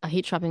shopping. I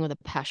hate shopping with a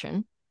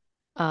passion.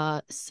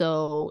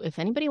 So if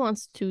anybody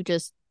wants to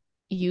just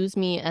use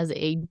me as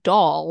a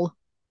doll,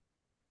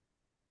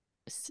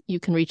 you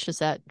can reach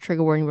us at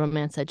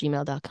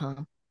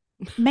triggerwarningromance@gmail.com.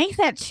 Make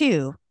that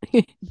too,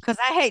 because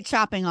I hate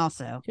shopping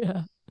also.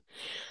 Yeah.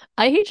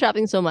 I hate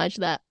shopping so much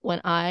that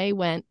when I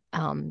went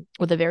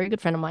with a very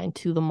good friend of mine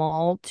to the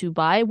mall to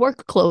buy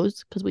work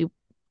clothes, because we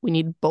We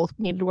needed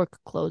to work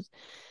clothes.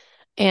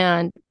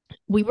 And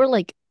we were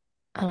like,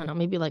 I don't know,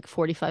 maybe like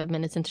 45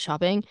 minutes into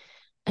shopping.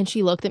 And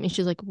she looked at me,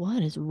 she's like,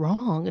 what is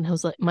wrong? And I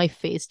was like, my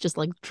face just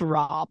like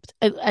dropped.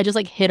 I just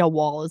like hit a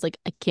wall. I was like,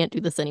 I can't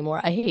do this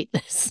anymore. I hate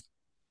this.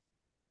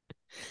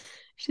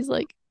 She's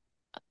like,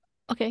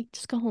 okay,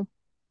 just go home.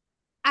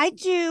 I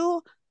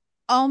do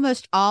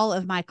almost all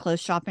of my clothes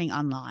shopping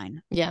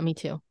online. Yeah, me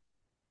too.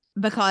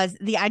 Because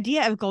the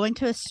idea of going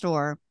to a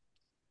store,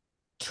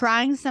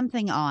 trying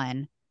something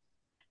on,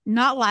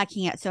 not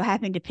liking it, so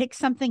having to pick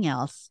something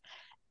else,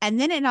 and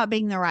then it not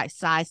being the right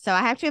size. So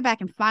I have to go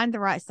back and find the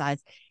right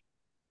size.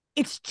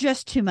 It's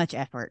just too much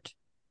effort.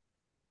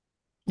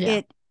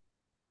 Yeah.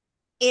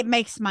 It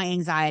makes my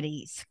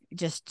anxieties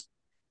just,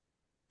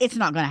 it's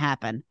not going to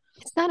happen.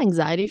 It's not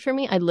anxiety for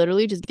me. I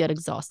literally just get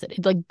exhausted.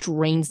 It like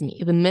drains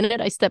me. The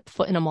minute I step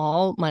foot in a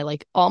mall,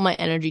 all my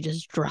energy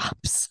just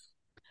drops.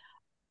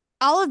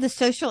 All of the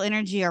social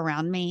energy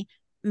around me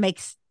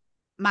makes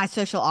my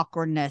social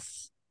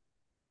awkwardness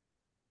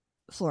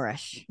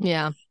flourish.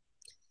 Yeah.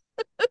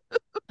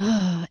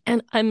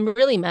 And I'm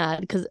really mad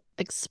because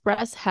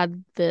Express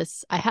had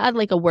this. I had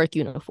like a work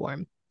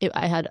uniform.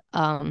 I had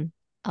a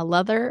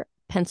leather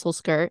pencil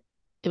skirt.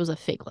 It was a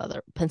fake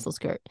leather pencil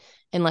skirt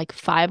in like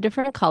 5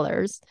 different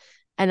colors.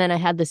 And then I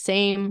had the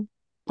same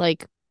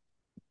like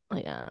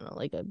I don't know,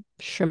 like a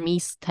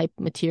chemise type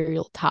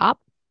material top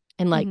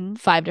in like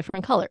 5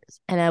 different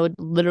colors. And I would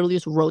literally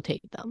just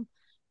rotate them.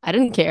 I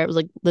didn't care. It was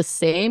like the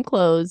same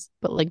clothes,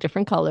 but like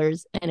different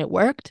colors, and it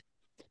worked.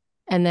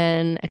 And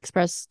then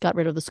Express got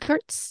rid of the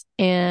skirts,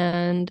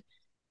 and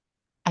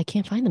I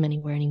can't find them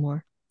anywhere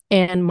anymore.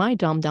 And my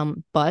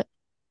dumb butt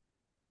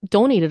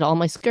donated all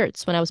my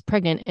skirts when I was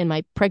pregnant. In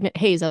my pregnant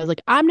haze, I was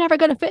like, I'm never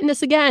going to fit in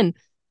this again.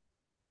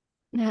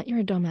 Nat, you're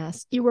a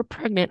dumbass. You were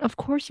pregnant. Of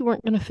course you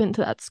weren't going to fit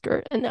into that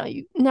skirt. And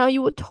now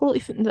you would totally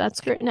fit into that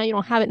skirt. Now you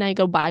don't have it. Now you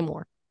go buy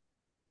more.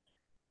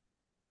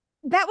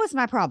 That was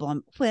my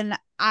problem. When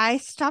I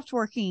stopped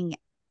working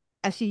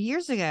a few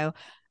years ago,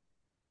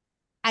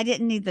 I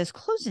didn't need those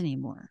clothes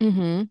anymore.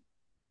 Mm-hmm.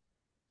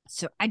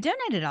 So I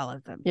donated all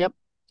of them. Yep.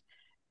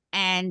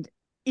 And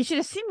you should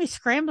have seen me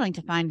scrambling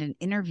to find an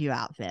interview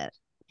outfit.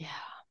 Yeah.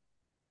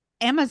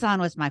 Amazon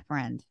was my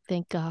friend.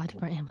 Thank God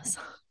for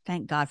Amazon.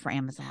 Thank God for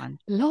Amazon.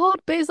 Lord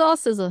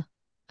Bezos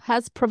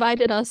has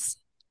provided us.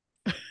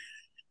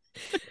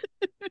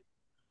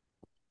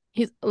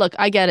 Look,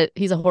 I get it.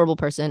 He's a horrible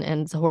person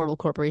and it's a horrible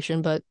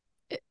corporation, but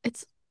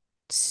it's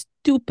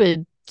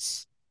stupid,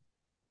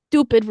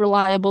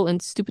 reliable,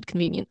 and stupid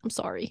convenient. I'm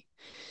sorry.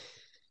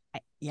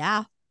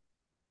 Yeah.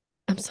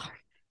 I'm sorry.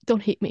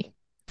 Don't hate me.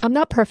 I'm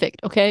not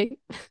perfect, okay?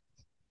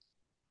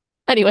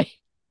 Anyway.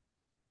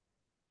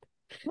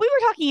 We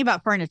were talking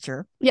about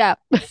furniture. Yeah.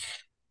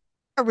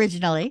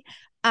 Originally.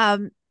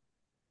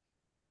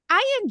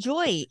 I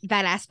enjoy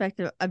that aspect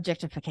of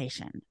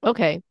objectification.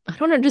 Okay. I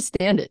don't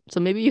understand it. So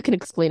maybe you can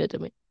explain it to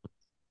me.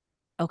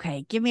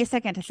 Okay. Give me a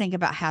second to think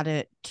about how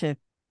to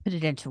put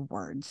it into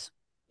words.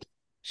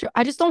 Sure.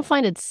 I just don't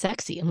find it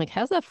sexy. I'm like,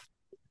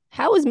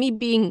 how is me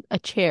being a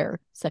chair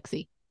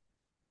sexy?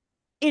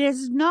 It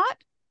is not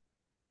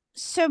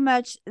so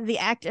much the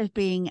act of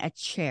being a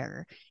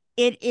chair.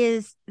 It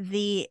is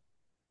the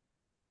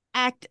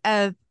act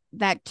of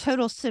that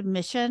total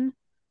submission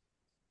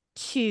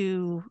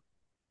to,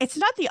 it's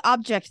not the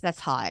object that's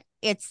hot.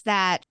 It's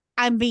that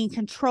I'm being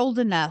controlled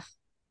enough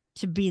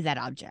to be that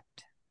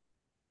object.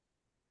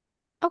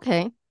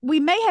 Okay.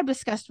 We may have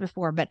discussed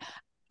before, but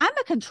I'm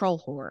a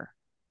control whore.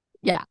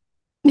 Yeah.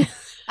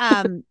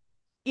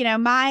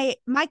 My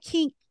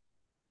kink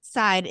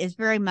side is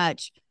very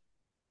much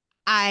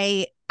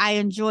I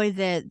enjoy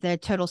the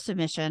total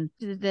submission.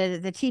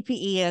 The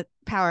TPE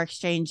power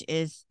exchange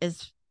is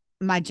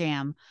my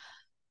jam.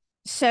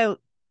 So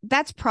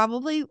that's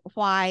probably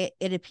why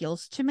it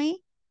appeals to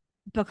me,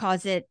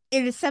 because it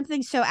is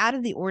something so out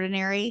of the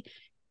ordinary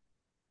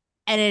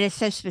and it is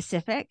so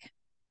specific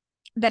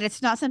that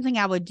it's not something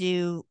I would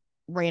do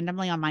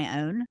randomly on my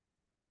own.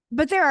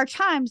 But there are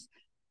times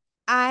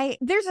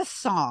there's a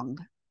song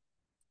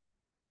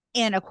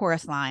in a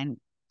chorus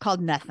line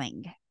called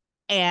Nothing.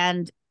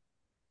 And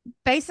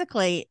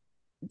basically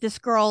this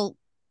girl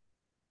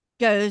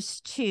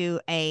goes to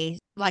a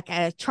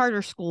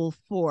charter school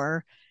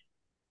for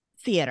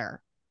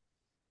theater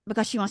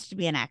because she wants to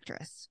be an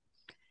actress.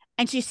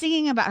 And she's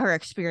singing about her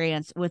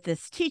experience with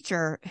this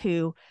teacher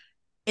who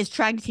is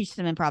trying to teach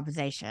them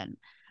improvisation.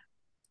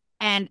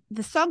 And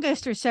the song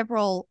goes through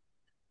several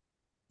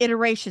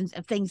iterations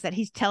of things that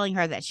he's telling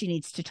her that she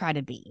needs to try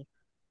to be.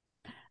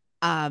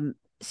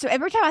 So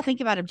every time I think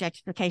about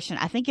objectification,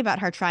 I think about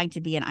her trying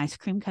to be an ice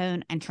cream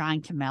cone and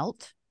trying to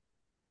melt.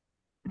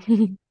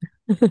 And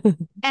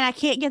I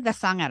can't get the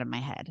song out of my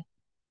head.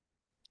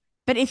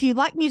 But if you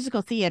like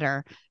musical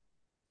theater,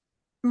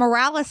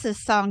 Morales'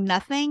 song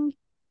Nothing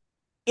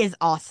is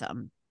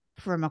awesome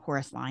from a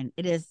chorus line.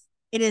 It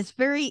is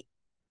very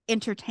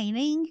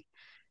entertaining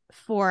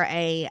for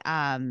it's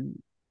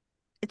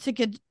a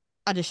good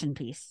audition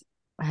piece.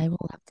 I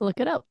will have to look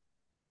it up.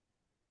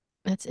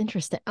 That's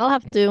interesting. I'll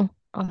have to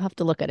I'll have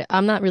to look at it.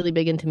 I'm not really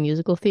big into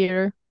musical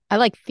theater. I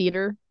like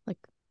theater, like,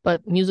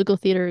 but musical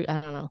theater,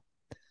 I don't know.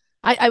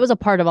 I was a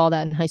part of all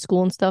that in high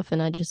school and stuff,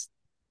 and I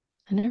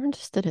never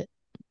understood it.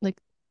 Like,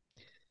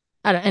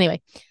 I don't.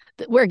 Anyway,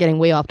 we're getting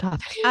way off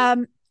topic.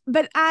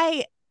 But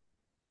I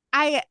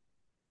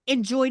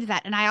enjoyed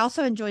that, and I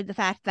also enjoyed the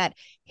fact that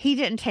he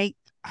didn't take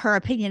her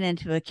opinion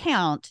into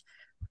account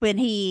when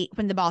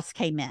the boss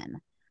came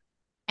in,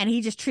 and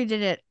he just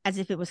treated it as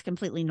if it was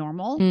completely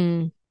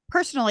normal.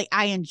 Personally,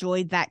 I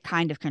enjoyed that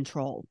kind of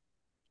control.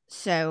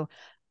 So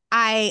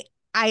I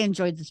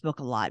enjoyed this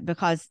book a lot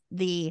because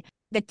the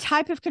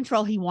type of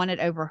control he wanted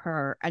over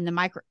her and the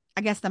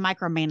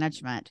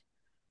micromanagement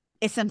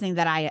is something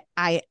that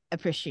I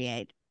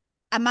appreciate.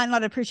 I might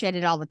not appreciate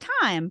it all the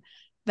time,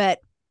 but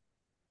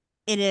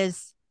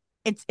it's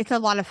a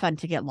lot of fun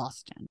to get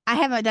lost in. I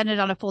haven't done it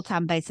on a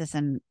full-time basis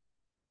in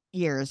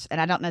years, and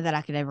I don't know that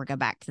I could ever go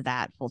back to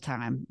that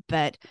full-time,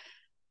 but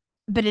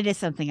it is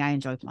something I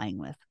enjoy playing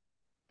with.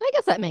 I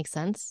guess that makes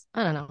sense.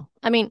 I don't know.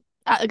 I mean,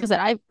 like I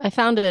said, I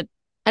found it.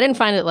 I didn't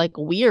find it like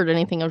weird or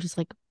anything. I was just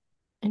like,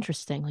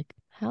 interesting. Like,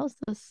 how's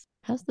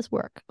this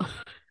work?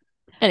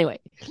 Anyway.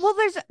 Well,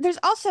 there's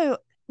also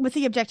with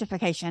the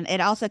objectification,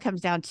 it also comes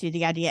down to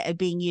the idea of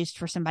being used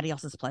for somebody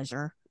else's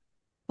pleasure,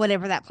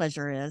 whatever that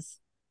pleasure is,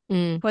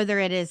 whether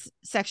it is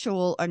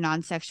sexual or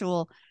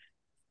non-sexual.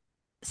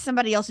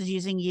 Somebody else is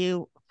using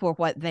you for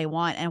what they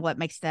want and what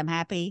makes them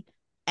happy,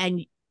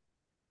 and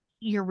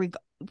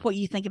what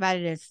you think about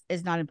it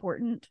is not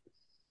important,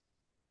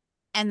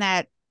 and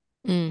that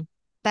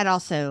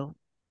also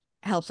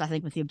helps, I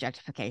think, with the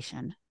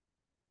objectification.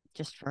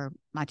 Just for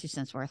my 2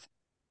 cents worth.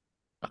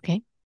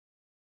 Okay.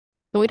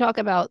 Can we talk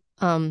about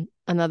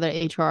another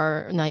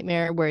HR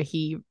nightmare where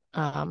he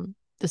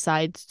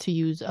decides to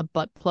use a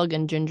butt plug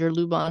and ginger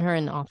lube on her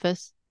in the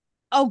office?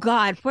 Oh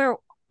God,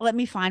 let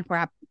me find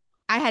where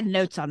I had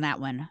notes on that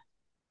one.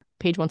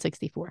 Page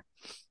 164.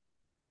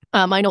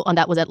 My note on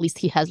that was at least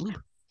he has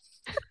lube.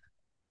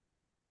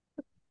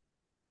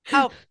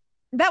 Oh,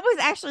 that was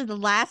actually the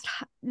last.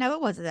 No,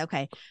 it wasn't.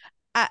 Okay.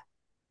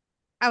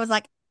 I was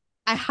like,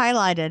 I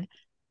highlighted.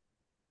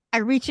 I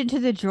reach into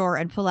the drawer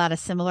and pull out a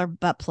similar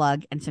butt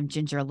plug and some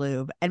ginger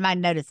lube. And my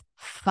note is,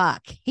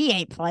 fuck, he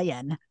ain't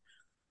playing.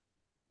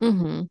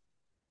 Ginger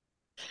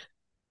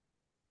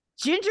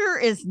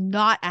is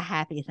not a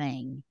happy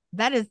thing.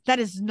 That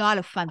is not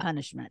a fun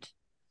punishment.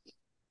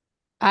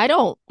 I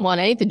don't want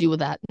anything to do with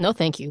that. No,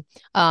 thank you.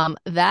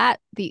 The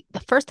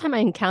first time I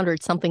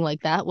encountered something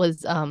like that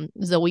was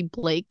Zoe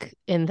Blake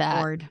in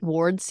that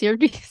Ward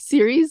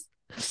series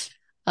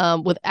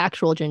with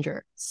actual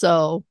ginger.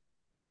 So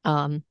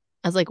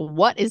I was like,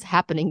 what is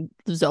happening,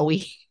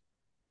 Zoe?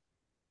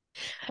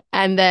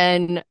 And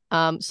then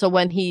so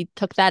when he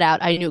took that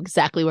out, I knew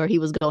exactly where he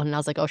was going, and I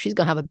was like, oh, she's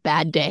gonna have a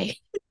bad day.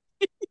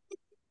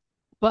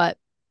 But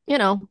you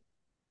know,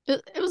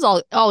 it was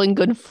all in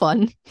good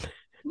fun.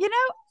 You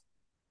know,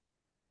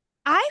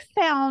 I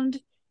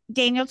found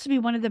Daniel to be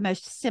one of the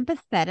most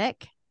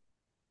sympathetic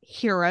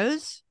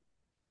heroes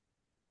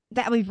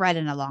that we've read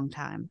in a long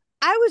time.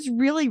 I was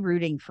really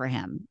rooting for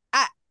him.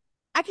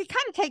 I could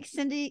kind of take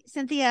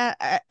Cynthia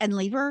and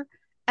leave her.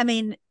 I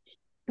mean,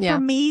 for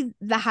me,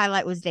 the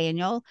highlight was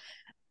Daniel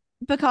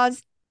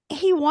because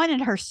he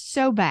wanted her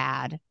so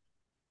bad,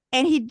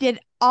 and he did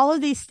all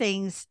of these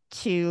things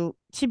to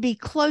be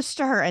close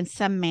to her in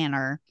some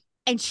manner,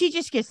 and she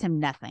just gives him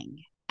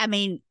nothing. I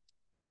mean,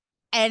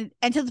 and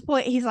to the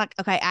point he's like,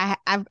 okay,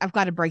 I've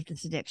got to break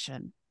this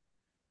addiction,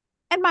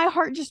 and my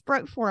heart just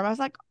broke for him. I was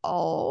like,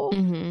 oh,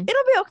 it'll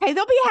be okay.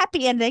 There'll be a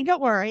happy ending.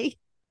 Don't worry.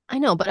 I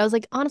know, but I was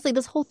like, honestly,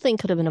 this whole thing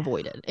could have been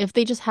avoided if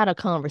they just had a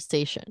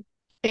conversation.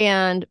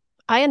 And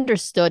I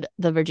understood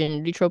the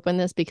virginity trope in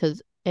this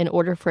because in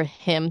order for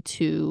him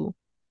to,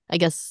 I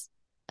guess,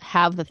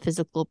 have the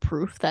physical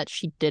proof that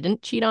she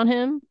didn't cheat on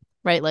him,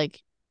 right?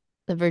 Like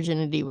the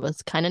virginity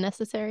was kind of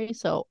necessary.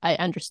 So I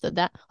understood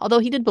that. Although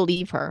he did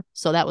believe her.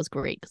 So that was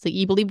great because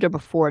he believed her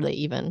before they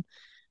even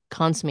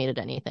consummated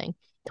anything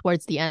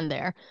towards the end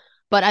there.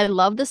 But I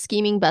love the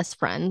scheming best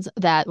friends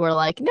that were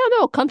like,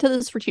 no, come to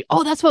this retreat.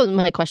 Oh, that's what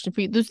my question for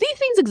you. Does these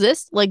things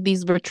exist? Like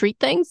these retreat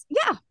things?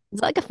 Yeah.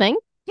 Is that like a thing?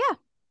 Yeah.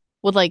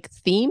 With like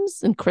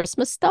themes and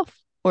Christmas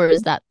stuff? Or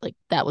is that like,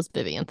 that was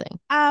Vivian thing?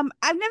 I've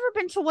never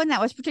been to one that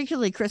was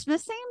particularly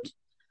Christmas themed,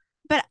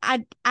 but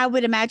I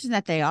would imagine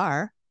that they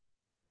are.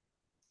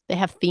 They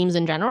have themes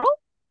in general?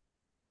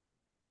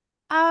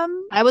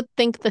 I would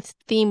think the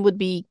theme would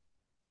be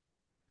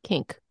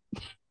kink.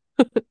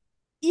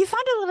 You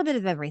find a little bit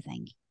of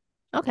everything.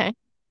 Okay.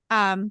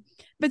 But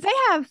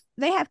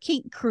they have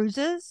kink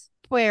cruises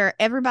where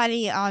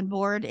everybody on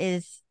board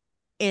is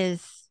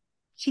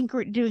kink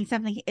doing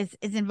something is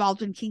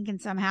involved in kink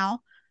and somehow.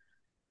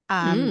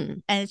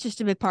 And it's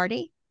just a big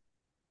party.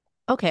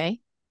 Okay.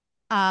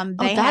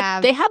 They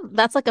have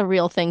that's like a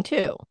real thing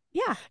too.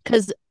 Yeah.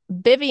 Because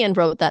Vivian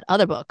wrote that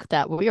other book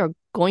that we are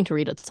going to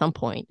read at some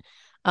point.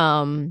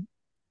 About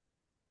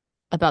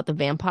the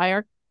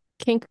vampire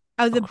kink.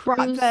 Oh,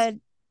 vampire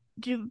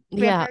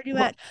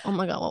duet. Oh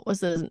my god, what was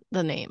the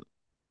name?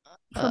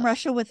 From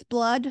Russia with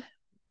Blood.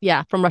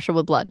 Yeah, From Russia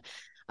with Blood.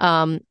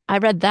 I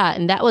read that,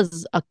 and that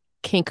was a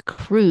kink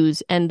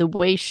cruise, and the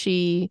way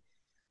she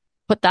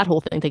put that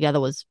whole thing together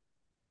was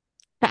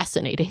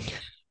fascinating.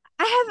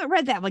 I haven't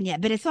read that one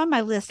yet, but it's on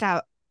my list.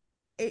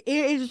 It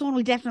is one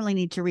we definitely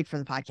need to read for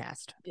the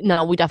podcast.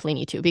 No, we definitely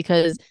need to,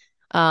 because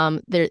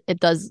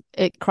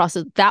it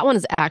crosses. That one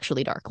is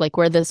actually dark. Like,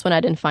 where this one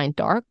I didn't find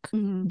dark,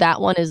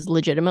 that one is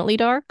legitimately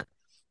dark.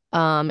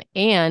 And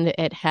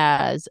it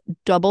has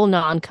double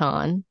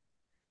non-con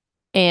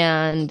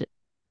and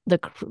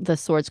the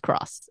swords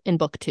cross in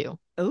book 2.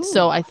 Ooh.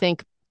 So I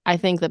think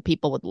that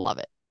people would love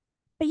it.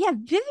 But yeah,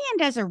 Vivian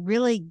does a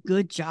really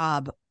good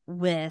job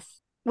with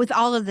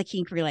all of the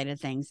kink related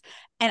things.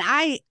 And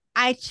I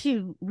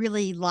too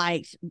really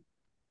liked,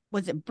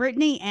 was it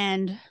Brittany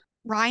and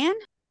Ryan?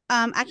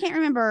 I can't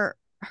remember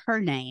her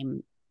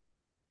name.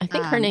 I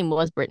think her name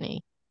was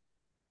Brittany.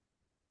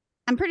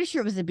 I'm pretty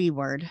sure it was a B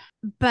word,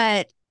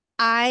 but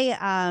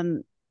I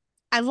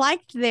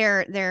liked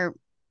their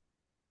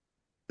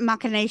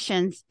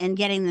machinations in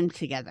getting them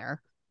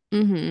together.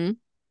 Mm-hmm.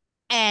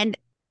 And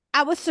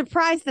I was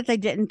surprised that they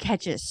didn't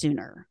catch it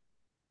sooner.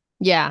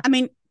 Yeah. I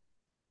mean,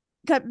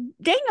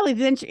 Daniel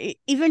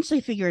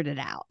eventually figured it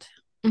out.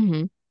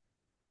 Mm-hmm.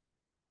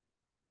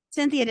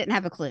 Cynthia didn't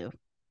have a clue.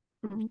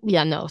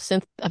 Yeah, no,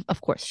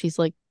 of course, she's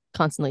like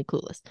constantly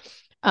clueless.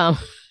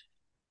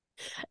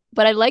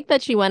 But I like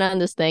that she went on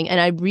this thing, and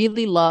I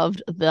really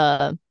loved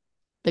the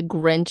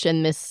Grinch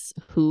and Miss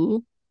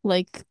Who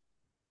like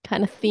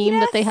kind of theme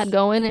that they had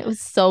going. It was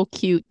so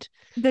cute.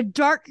 The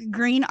dark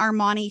green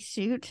Armani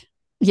suit.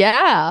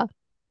 Yeah,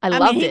 I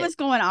loved it. He was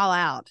going all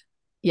out.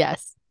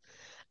 Yes.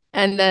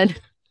 And then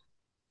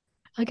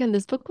again,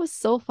 this book was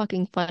so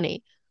fucking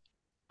funny.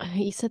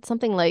 He said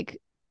something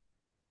like,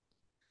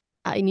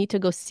 I need to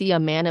go see a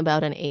man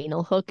about an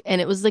anal hook.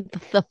 And it was like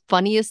the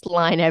funniest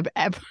line I've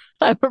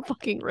ever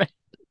fucking read.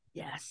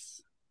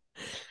 Yes.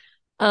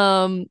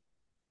 But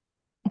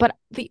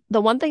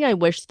the one thing I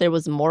wish there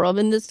was more of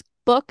in this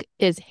book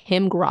is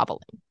him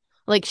groveling.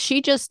 Like,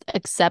 she just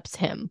accepts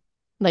him,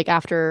 like,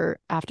 after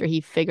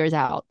he figures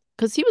out,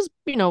 because he was,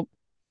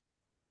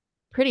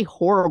 pretty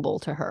horrible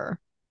to her.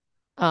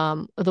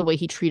 The way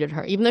he treated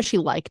her, even though she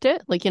liked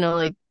it, like,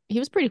 like, he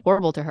was pretty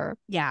horrible to her.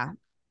 Yeah.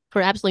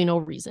 For absolutely no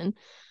reason.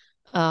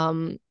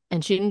 And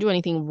she didn't do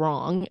anything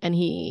wrong. And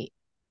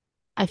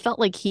I felt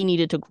like he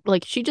needed to,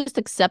 like, she just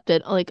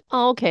accepted, like,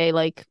 oh, okay,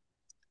 like,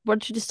 we're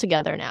just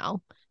together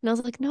now. And I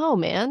was like, no,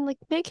 man, like,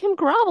 make him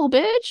grovel,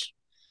 bitch.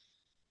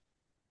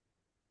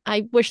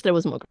 I wish there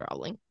was more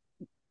groveling,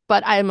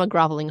 but I am a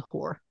groveling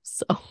whore,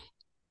 so.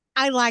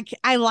 I like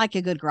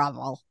a good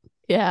grovel.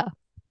 Yeah.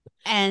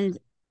 And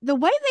the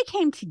way they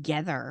came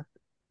together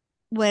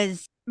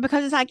was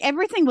because it's like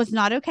everything was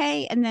not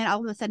okay, and then all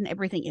of a sudden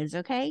everything is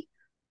okay.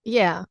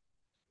 Yeah,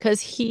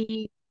 because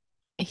he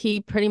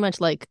pretty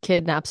much like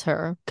kidnaps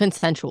her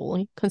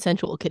consensual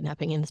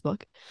kidnapping in this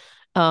book,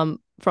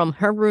 from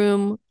her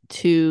room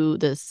to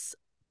this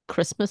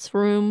Christmas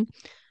room,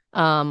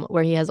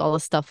 where he has all the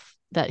stuff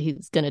that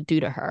he's gonna do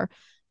to her,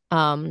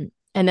 and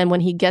then when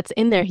he gets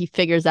in there, he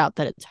figures out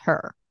that it's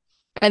her,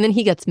 and then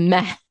he gets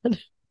mad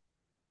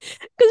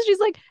because she's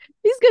like,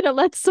 he's gonna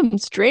let some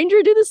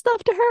stranger do this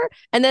stuff to her.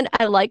 And then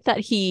I like that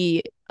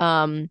he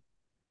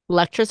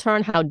lectures her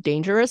on how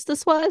dangerous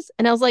this was,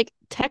 and I was like,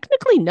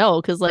 technically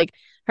no, because like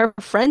her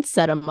friends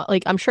set him up.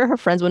 Like, I'm sure her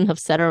friends wouldn't have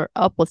set her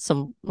up with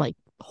some like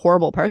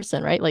horrible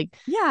person, right? Like,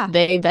 yeah,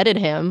 they vetted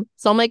him.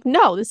 So I'm like,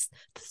 no, this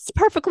is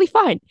perfectly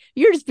fine.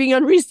 You're just being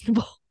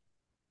unreasonable.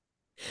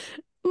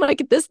 I'm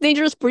like, this is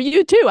dangerous for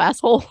you too,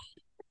 asshole.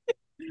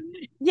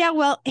 Yeah,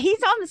 well,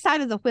 he's on the side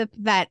of the whip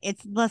that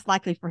it's less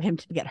likely for him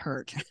to get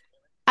hurt.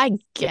 I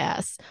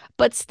guess.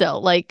 But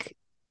still, like,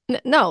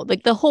 no,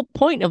 like, the whole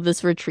point of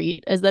this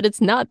retreat is that it's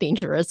not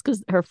dangerous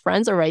because her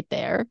friends are right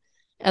there.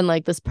 And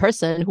like, this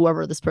person,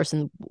 whoever this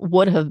person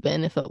would have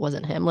been if it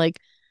wasn't him, like,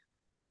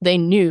 they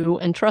knew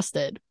and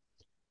trusted.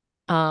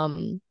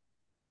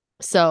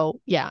 So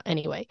yeah,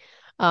 anyway.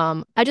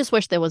 I just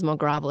wish there was more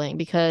groveling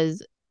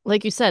because,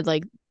 like you said,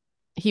 like,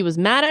 he was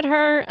mad at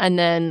her, and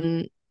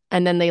then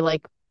they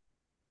like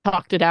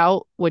talked it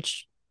out,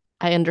 which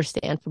I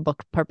understand for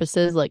book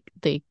purposes. Like,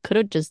 they could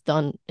have just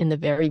done in the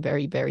very,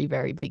 very, very,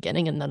 very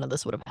beginning, and none of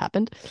this would have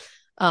happened.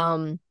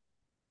 And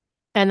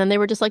then they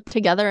were just like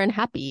together and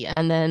happy.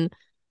 And then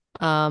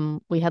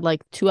we had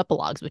like 2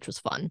 epilogues, which was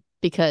fun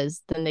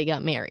because then they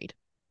got married,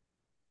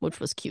 which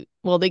was cute.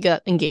 Well, they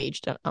got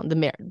engaged.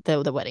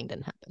 The wedding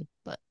didn't happen,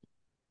 but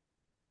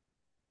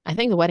I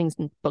think the wedding's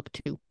in book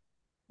 2.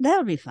 That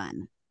would be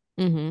fun.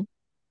 Mm-hmm.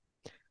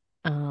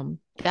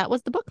 That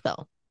was the book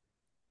though.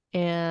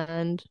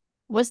 And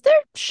was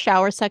there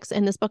shower sex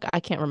in this book? I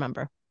can't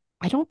remember.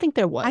 I don't think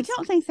there was. I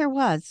don't think there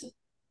was.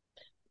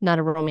 Not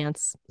a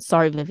romance.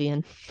 Sorry,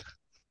 Vivian.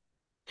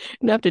 I'm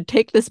gonna have to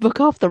take this book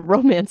off the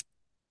romance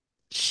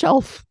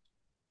shelf.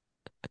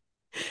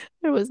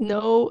 There was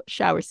no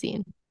shower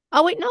scene.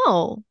 Oh, wait,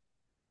 no.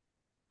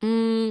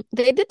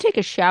 They did take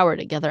a shower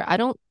together. I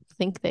don't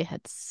think they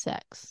had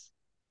sex.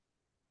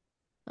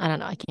 I don't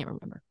know. I can't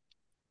remember.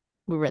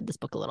 We read this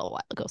book a little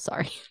while ago.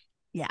 Sorry.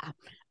 Yeah.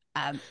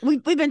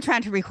 We've been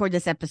trying to record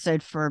this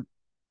episode for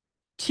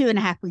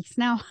 2.5 weeks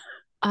now.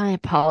 I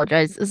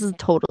apologize. This is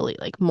totally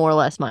like more or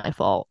less my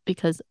fault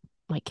because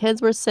my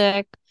kids were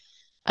sick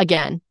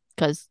again,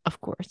 because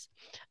of course.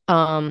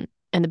 And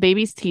the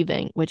baby's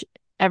teething, which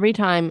every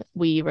time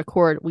we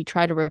record, we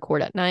try to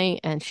record at night,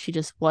 and she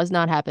just was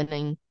not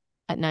happening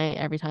at night.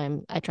 Every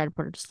time I tried to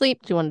put her to sleep,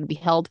 she wanted to be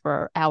held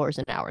for hours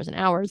and hours and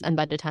hours. And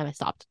by the time I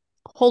stopped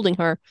holding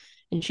her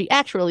and she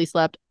actually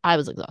slept, I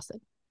was exhausted.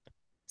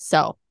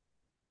 So,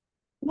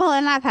 well,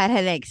 and I've had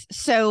headaches,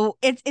 so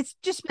it's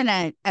just been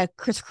a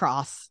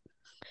crisscross.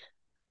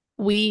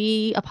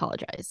 We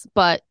apologize,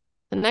 but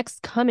the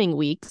next coming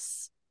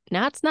weeks,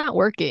 Nat's not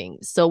working,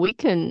 so we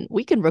can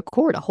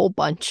record a whole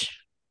bunch.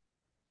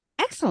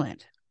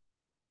 Excellent.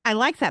 I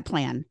like that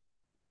plan.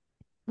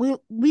 We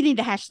need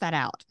to hash that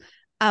out.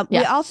 We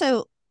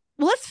also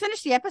let's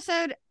finish the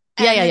episode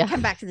and then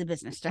come back to the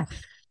business stuff.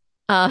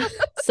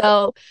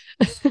 So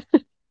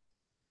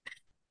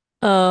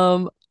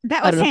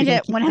that was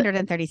tangent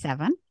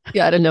 137.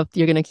 Yeah, I don't know if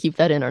you're gonna keep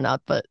that in or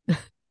not, but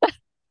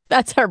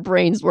that's our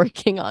brains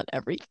working on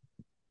everything.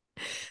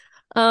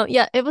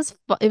 It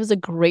was a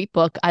great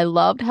book. I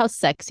loved how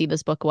sexy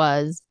this book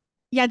was.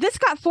 Yeah, this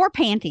got 4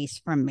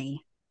 panties from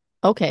me.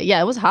 Okay,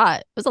 yeah, it was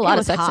hot. It was a lot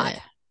of sex in it.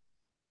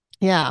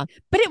 Yeah.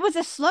 But it was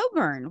a slow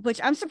burn, which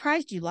I'm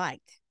surprised you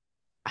liked.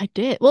 I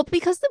did. Well,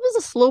 because it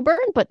was a slow burn,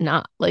 but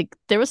not like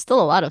there was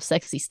still a lot of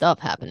sexy stuff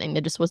happening.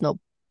 There just was no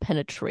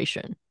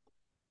penetration.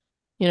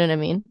 You know what I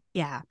mean?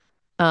 Yeah.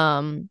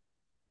 Kind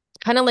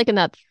of like in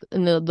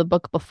the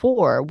book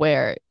before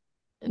where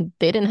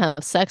they didn't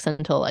have sex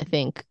until I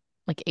think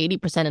like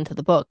 80% into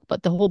the book,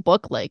 but the whole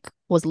book like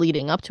was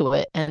leading up to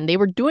it, and they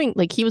were doing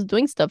like he was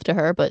doing stuff to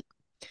her, but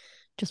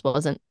just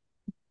wasn't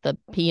the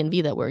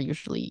P&V that we're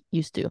usually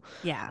used to.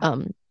 Yeah.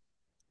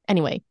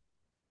 Anyway,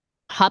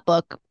 hot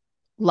book,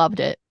 loved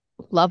it.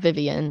 Love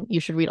Vivian. You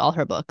should read all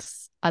her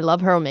books. I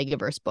love her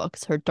Omegaverse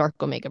books. Her Dark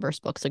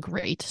Omegaverse books are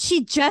great.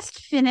 She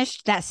just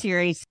finished that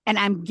series, and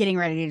I'm getting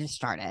ready to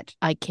start it.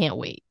 I can't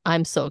wait.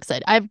 I'm so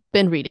excited. I've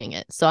been reading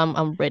it, so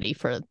I'm ready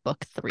for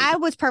book 3. I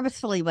was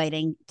purposefully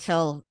waiting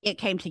till it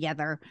came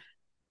together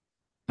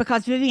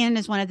because Vivian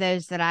is one of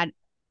those that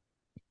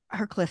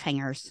her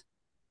cliffhangers.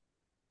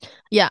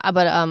 Yeah,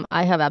 but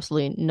I have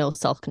absolutely no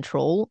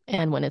self-control,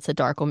 and when it's a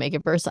Dark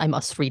Omegaverse, I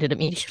must read it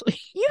immediately.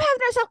 You have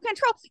no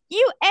self-control.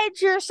 You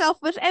edge yourself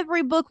with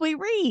every book we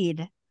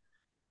read.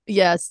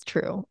 Yes,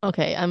 true.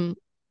 Okay, I'm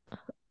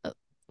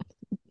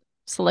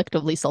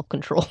selectively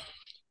self-control.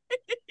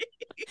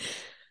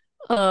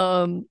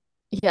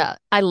 Yeah,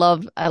 I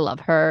love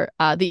her.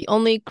 The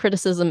only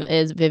criticism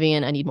is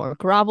Vivian, I need more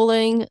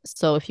groveling.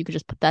 So if you could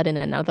just put that in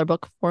another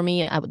book for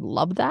me, I would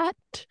love that.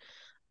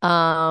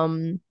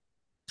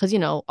 Because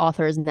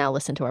authors now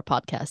listen to our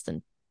podcast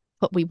and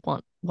what we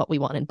want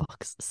in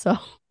books. So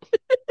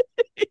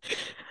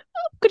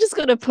I'm just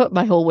gonna put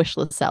my whole wish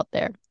list out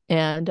there,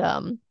 and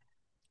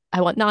I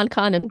want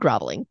non-con and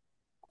groveling.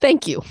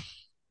 Thank you.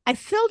 I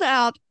filled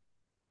out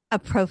a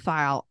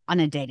profile on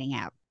a dating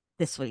app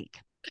this week.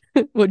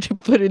 What'd you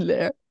put in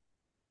there?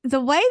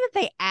 The way that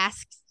they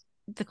asked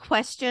the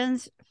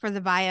questions for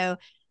the bio,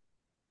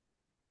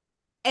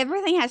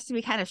 everything has to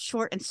be kind of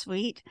short and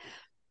sweet.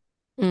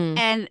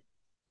 And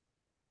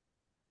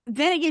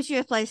then it gives you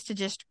a place to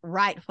just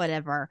write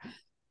whatever.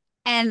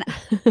 And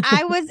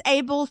I was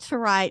able to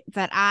write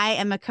that I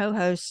am a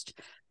co-host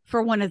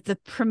for one of the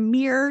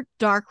premier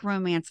dark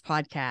romance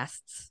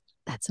podcasts.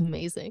 That's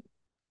amazing.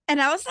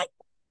 And I was like,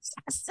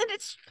 yes, and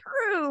it's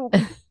true.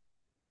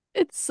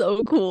 It's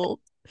so cool.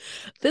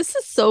 This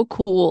is so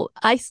cool.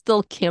 I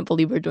still can't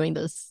believe we're doing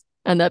this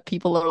and that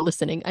people are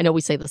listening. I know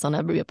we say this on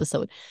every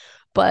episode,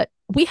 but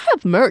we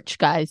have merch,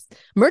 guys.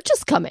 Merch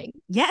is coming.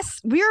 Yes,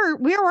 we're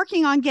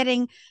working on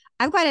getting.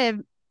 I've got a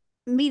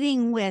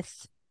meeting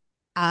with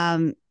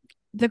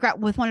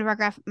with one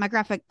of my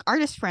graphic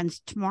artist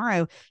friends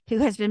tomorrow who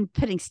has been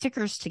putting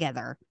stickers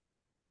together.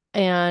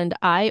 And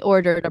I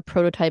ordered a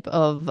prototype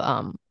of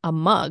a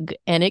mug,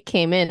 and it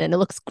came in, and it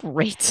looks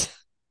great.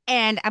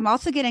 And I'm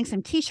also getting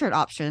some t-shirt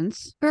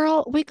options.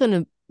 Girl,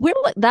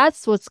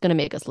 that's what's gonna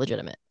make us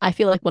legitimate. I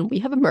feel like when we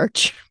have a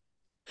merch,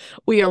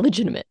 we are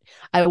legitimate.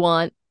 I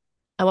want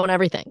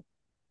everything.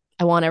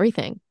 I want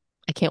everything.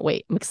 I can't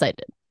wait. I'm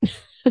excited.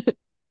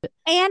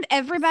 And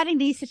everybody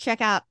needs to check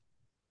out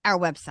our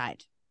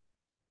website.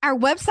 Our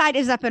website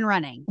is up and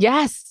running.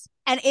 Yes.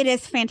 And it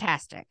is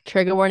fantastic.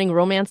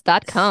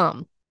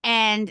 Triggerwarningromance.com.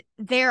 And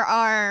there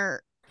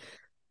are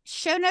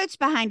show notes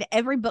behind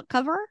every book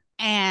cover,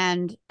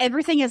 and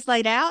everything is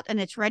laid out and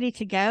it's ready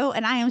to go.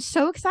 And I am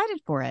so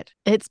excited for it.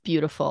 It's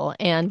beautiful.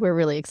 And we're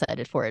really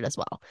excited for it as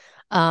well.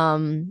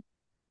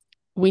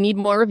 We need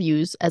more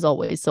reviews as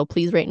always. So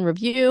please rate and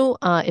review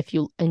if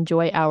you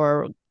enjoy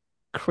our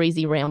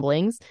crazy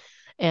ramblings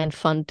and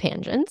fun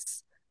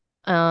tangents.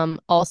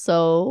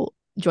 Also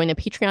join a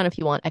Patreon if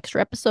you want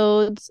extra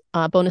episodes,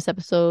 bonus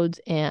episodes,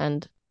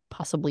 and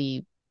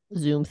possibly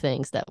Zoom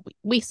things that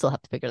we still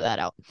have to figure that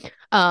out.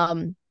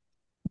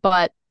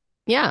 But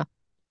yeah,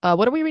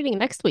 what are we reading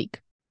next week?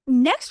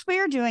 Next, we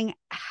are doing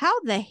How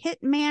the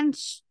Hitman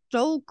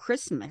Stole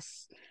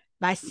Christmas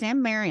by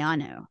Sam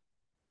Mariano.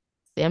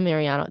 Sam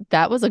Mariano.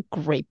 That was a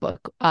great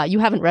book. You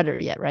haven't read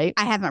it yet, right?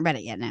 I haven't read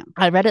it yet, no.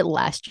 I read it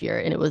last year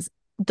and it was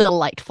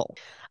delightful.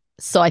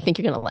 So I think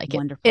you're gonna like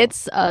Wonderful. it.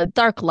 It's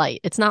dark light.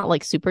 It's not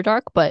like super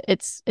dark, but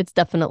it's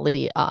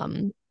definitely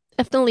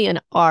in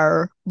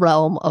our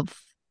realm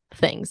of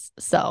things.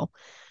 So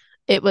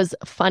it was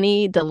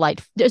funny,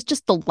 There's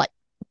just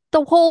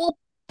the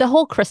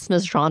whole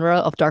Christmas genre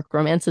of dark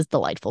romance is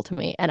delightful to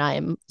me, and I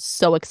am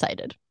so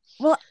excited.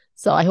 Well,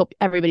 so I hope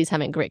everybody's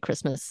having a great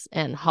Christmas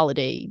and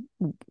holiday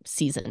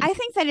season. I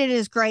think that it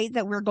is great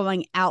that we're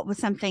going out with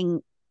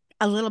something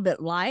a little bit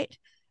light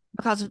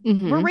because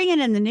we're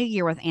ringing in the new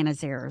year with Anna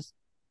Zares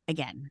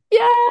again.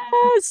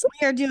 Yes!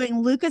 We are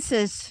doing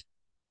Lucas's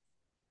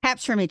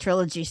Capture Me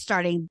trilogy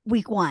starting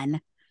week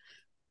 1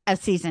 of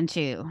season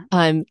 2.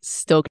 I'm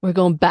stoked. We're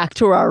going back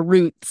to our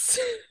roots.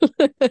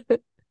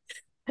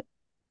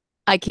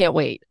 I can't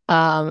wait.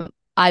 I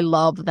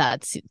love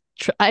that.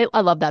 I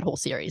love that whole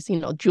series. You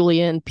know,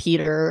 Julian,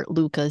 Peter,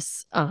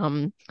 Lucas.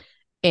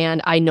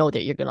 And I know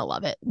that you're gonna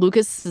love it.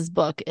 Lucas's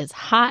book is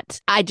hot.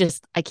 I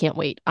can't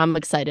wait. I'm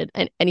excited.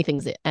 And anything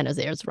Anna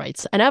Zares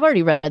writes, and I've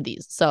already read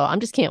these, so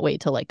I'm just can't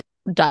wait to like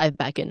dive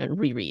back in and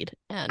reread.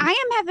 And I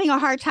am having a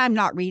hard time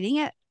not reading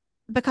it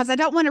because I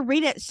don't want to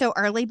read it so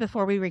early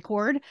before we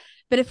record.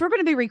 But if we're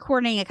going to be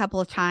recording a couple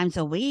of times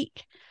a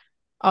week,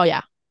 oh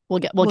yeah, we'll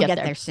get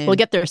there soon. We'll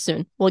get there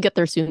soon. We'll get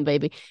there soon,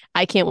 baby.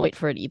 I can't wait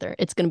for it either.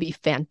 It's going to be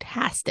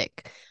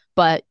fantastic.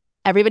 But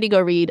everybody go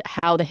read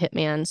How the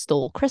Hitman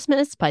Stole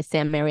Christmas by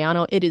Sam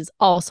Mariano. It is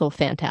also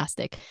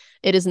fantastic.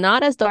 It is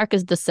not as dark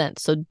as Descent,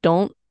 so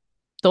don't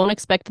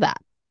expect that.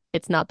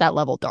 It's not that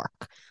level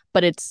dark,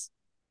 but it's,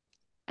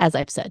 as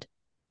I've said,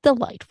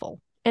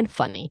 delightful and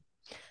funny.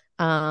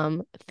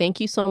 Thank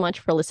you so much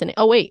for listening.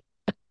 Oh wait,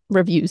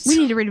 reviews. We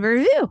need to read a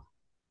review,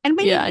 and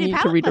I need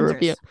to read a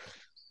review.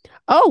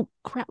 Oh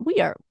crap, we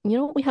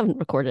haven't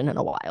recorded in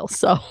a while,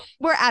 so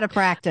we're out of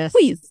practice.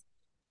 Please.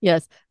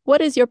 Yes.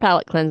 What is your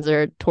palate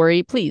cleanser,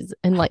 Tori? Please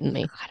enlighten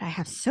me. God, I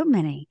have so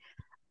many.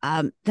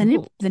 The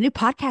new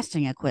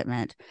podcasting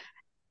equipment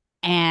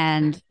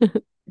and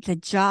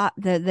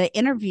the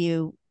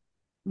interview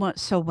went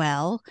so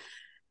well.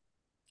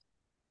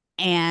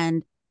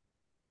 And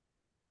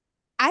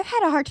I've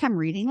had a hard time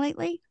reading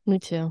lately. Me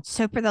too.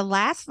 So for the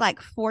last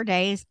 4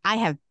 days, I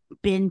have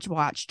binge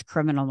watched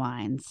Criminal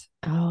Minds.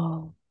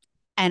 Oh.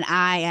 And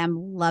I am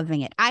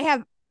loving it.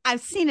 I've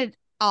seen it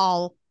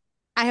all.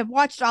 I have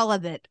watched all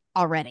of it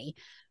already,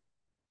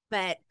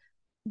 but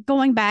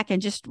going back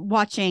and just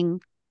watching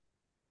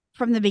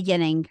from the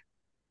beginning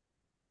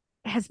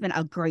has been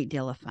a great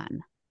deal of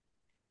fun.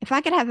 If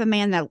I could have a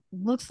man that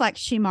looks like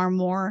Shemar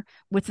Moore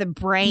with the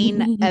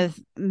brain of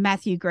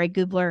Matthew Gray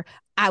Gubler,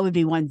 I would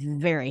be one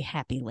very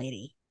happy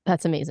lady.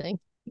 That's amazing.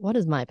 What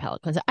is my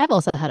palate cleanser? I've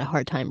also had a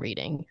hard time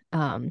reading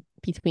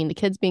between the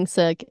kids being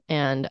sick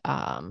and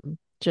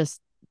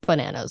just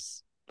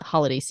bananas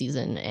holiday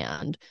season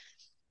and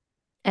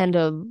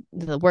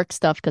the work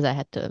stuff because I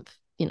had to,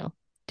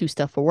 do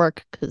stuff for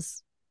work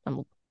because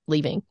I'm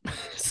leaving.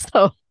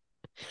 So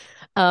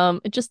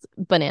just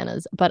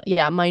bananas. But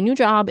yeah, my new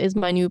job is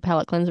my new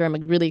palate cleanser. I'm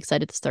really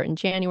excited to start in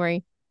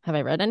January. Have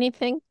I read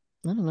anything?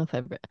 I don't know if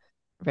I've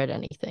read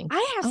anything.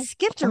 I have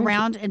skipped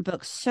around in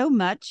books so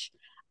much.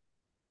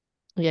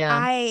 Yeah.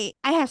 I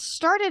have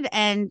started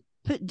and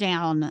put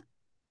down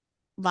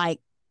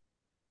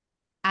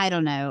I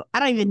don't know. I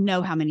don't even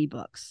know how many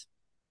books.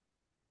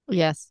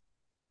 Yes.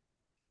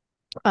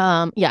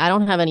 Yeah, I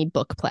don't have any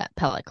book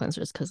palette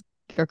cleansers because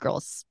your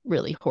girl's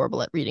really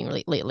horrible at reading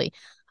lately.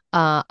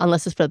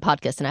 Unless it's for the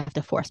podcast and I have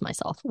to force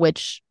myself,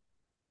 which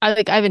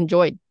I've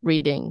enjoyed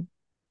reading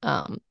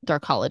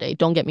Dark Holiday.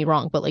 Don't get me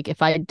wrong, but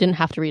if I didn't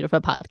have to read it for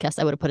a podcast,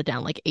 I would have put it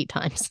down 8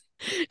 times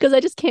because I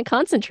just can't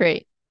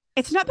concentrate.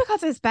 It's not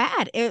because it's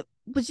bad. It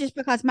was just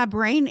because my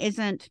brain is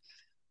in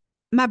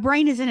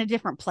a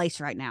different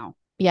place right now.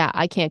 Yeah,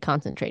 I can't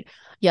concentrate.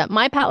 Yeah,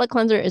 my palette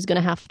cleanser is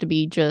going to have to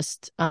be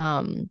just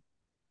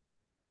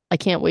I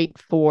can't wait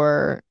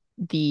for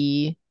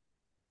the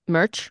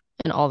merch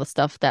and all the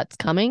stuff that's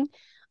coming.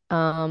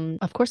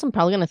 Of course, I'm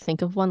probably going to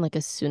think of one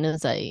as soon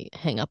as I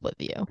hang up with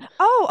you.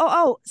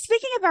 Oh,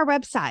 speaking of our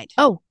website.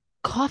 Oh,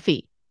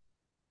 coffee.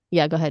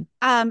 Yeah, go ahead.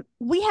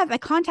 We have a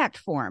contact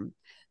form,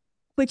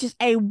 which is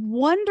a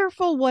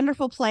wonderful,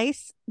 wonderful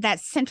place that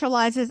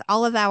centralizes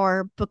all of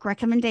our book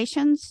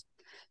recommendations.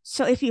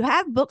 So if you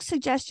have book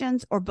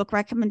suggestions or book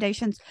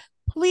recommendations,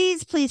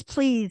 please, please,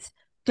 please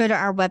go to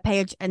our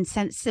webpage and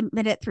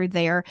submit it through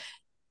there.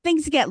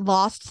 Things get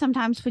lost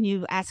sometimes when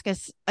you ask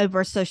us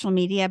over social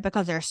media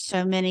because there are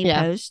so many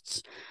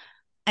posts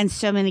and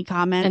so many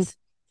comments.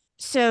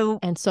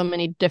 And so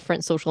many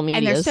different social medias.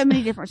 And there's so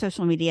many different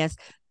social medias.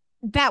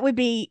 That would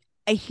be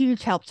a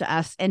huge help to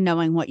us in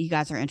knowing what you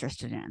guys are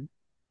interested in.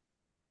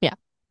 Yeah.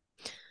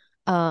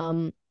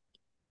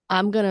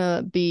 I'm going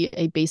to be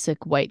a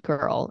basic white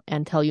girl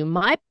and tell you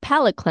my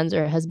palate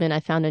cleanser has been I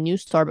found a new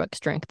Starbucks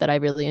drink that I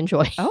really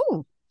enjoy.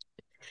 Oh.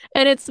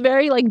 And it's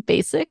very like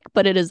basic,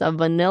 but it is a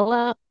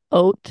vanilla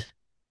oat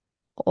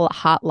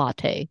hot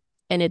latte,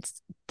 and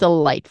it's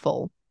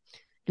delightful.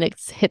 And it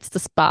hits the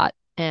spot,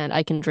 and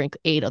I can drink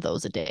 8 of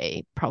those a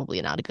day.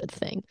 Probably not a good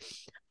thing.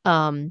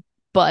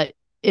 But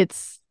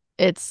it's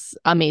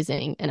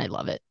amazing, and I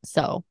love it.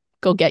 So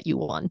go get you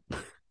one.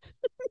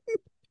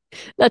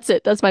 That's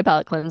it. That's my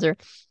palate cleanser.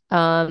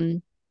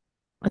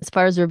 As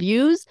far as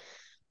reviews,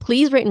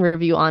 please rate and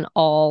review on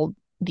all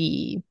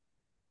the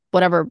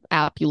whatever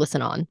app you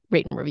listen on.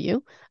 Rate and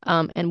review.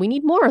 And we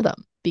need more of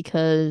them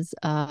because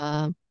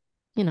we're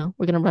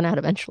gonna run out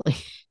eventually.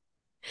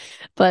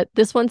 But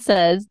this one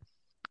says,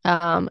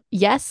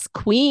 yes,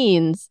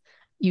 queens.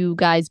 You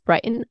guys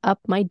brighten up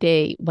my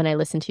day when I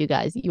listen to you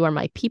guys. You are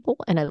my people,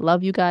 and I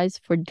love you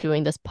guys for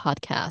doing this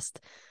podcast.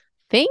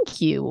 Thank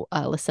you,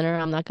 listener.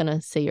 I'm not going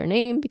to say your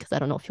name because I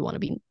don't know if you want to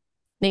be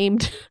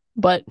named,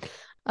 but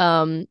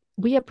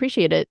we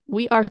appreciate it.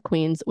 We are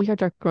queens. We are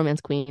dark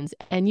romance queens,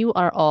 and you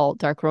are all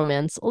dark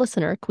romance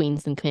listener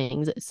queens and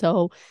kings.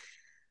 So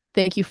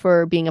thank you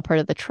for being a part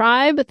of the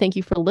tribe. Thank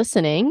you for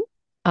listening.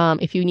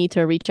 If you need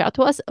to reach out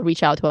to us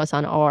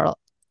on our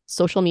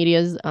social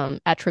medias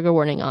at Trigger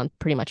Warning on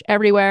pretty much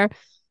everywhere,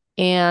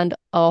 and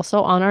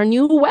also on our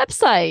new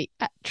website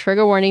at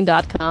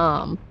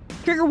triggerwarning.com.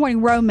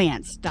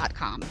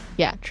 Triggerwarningromance.com.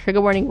 Yeah,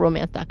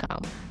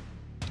 triggerwarningromance.com.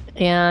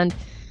 And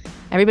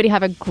everybody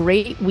have a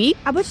great week.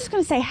 I was just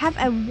going to say, have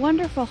a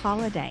wonderful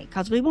holiday,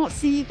 because we won't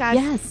see you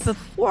guys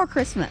before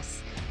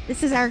Christmas.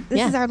 This is our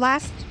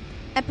last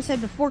episode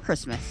before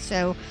Christmas.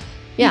 So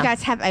you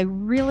guys have a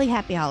really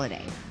happy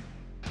holiday.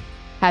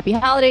 Happy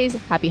holidays,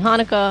 happy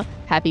Hanukkah,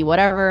 happy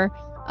whatever.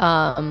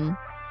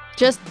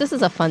 This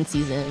is a fun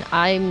season.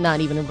 I'm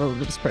not even a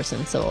religious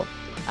person, so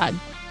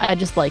I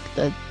just like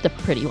the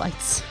pretty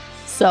lights.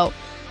 So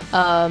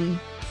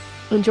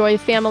enjoy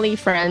family,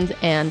 friends,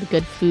 and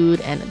good food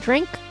and a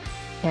drink,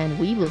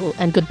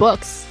 and good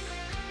books.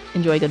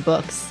 Enjoy good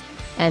books.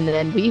 And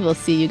then we will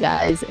see you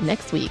guys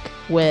next week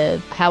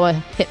with How a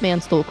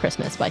Hitman Stole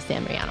Christmas by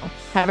Sam Riano.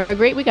 Have a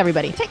great week,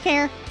 everybody. Take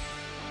care.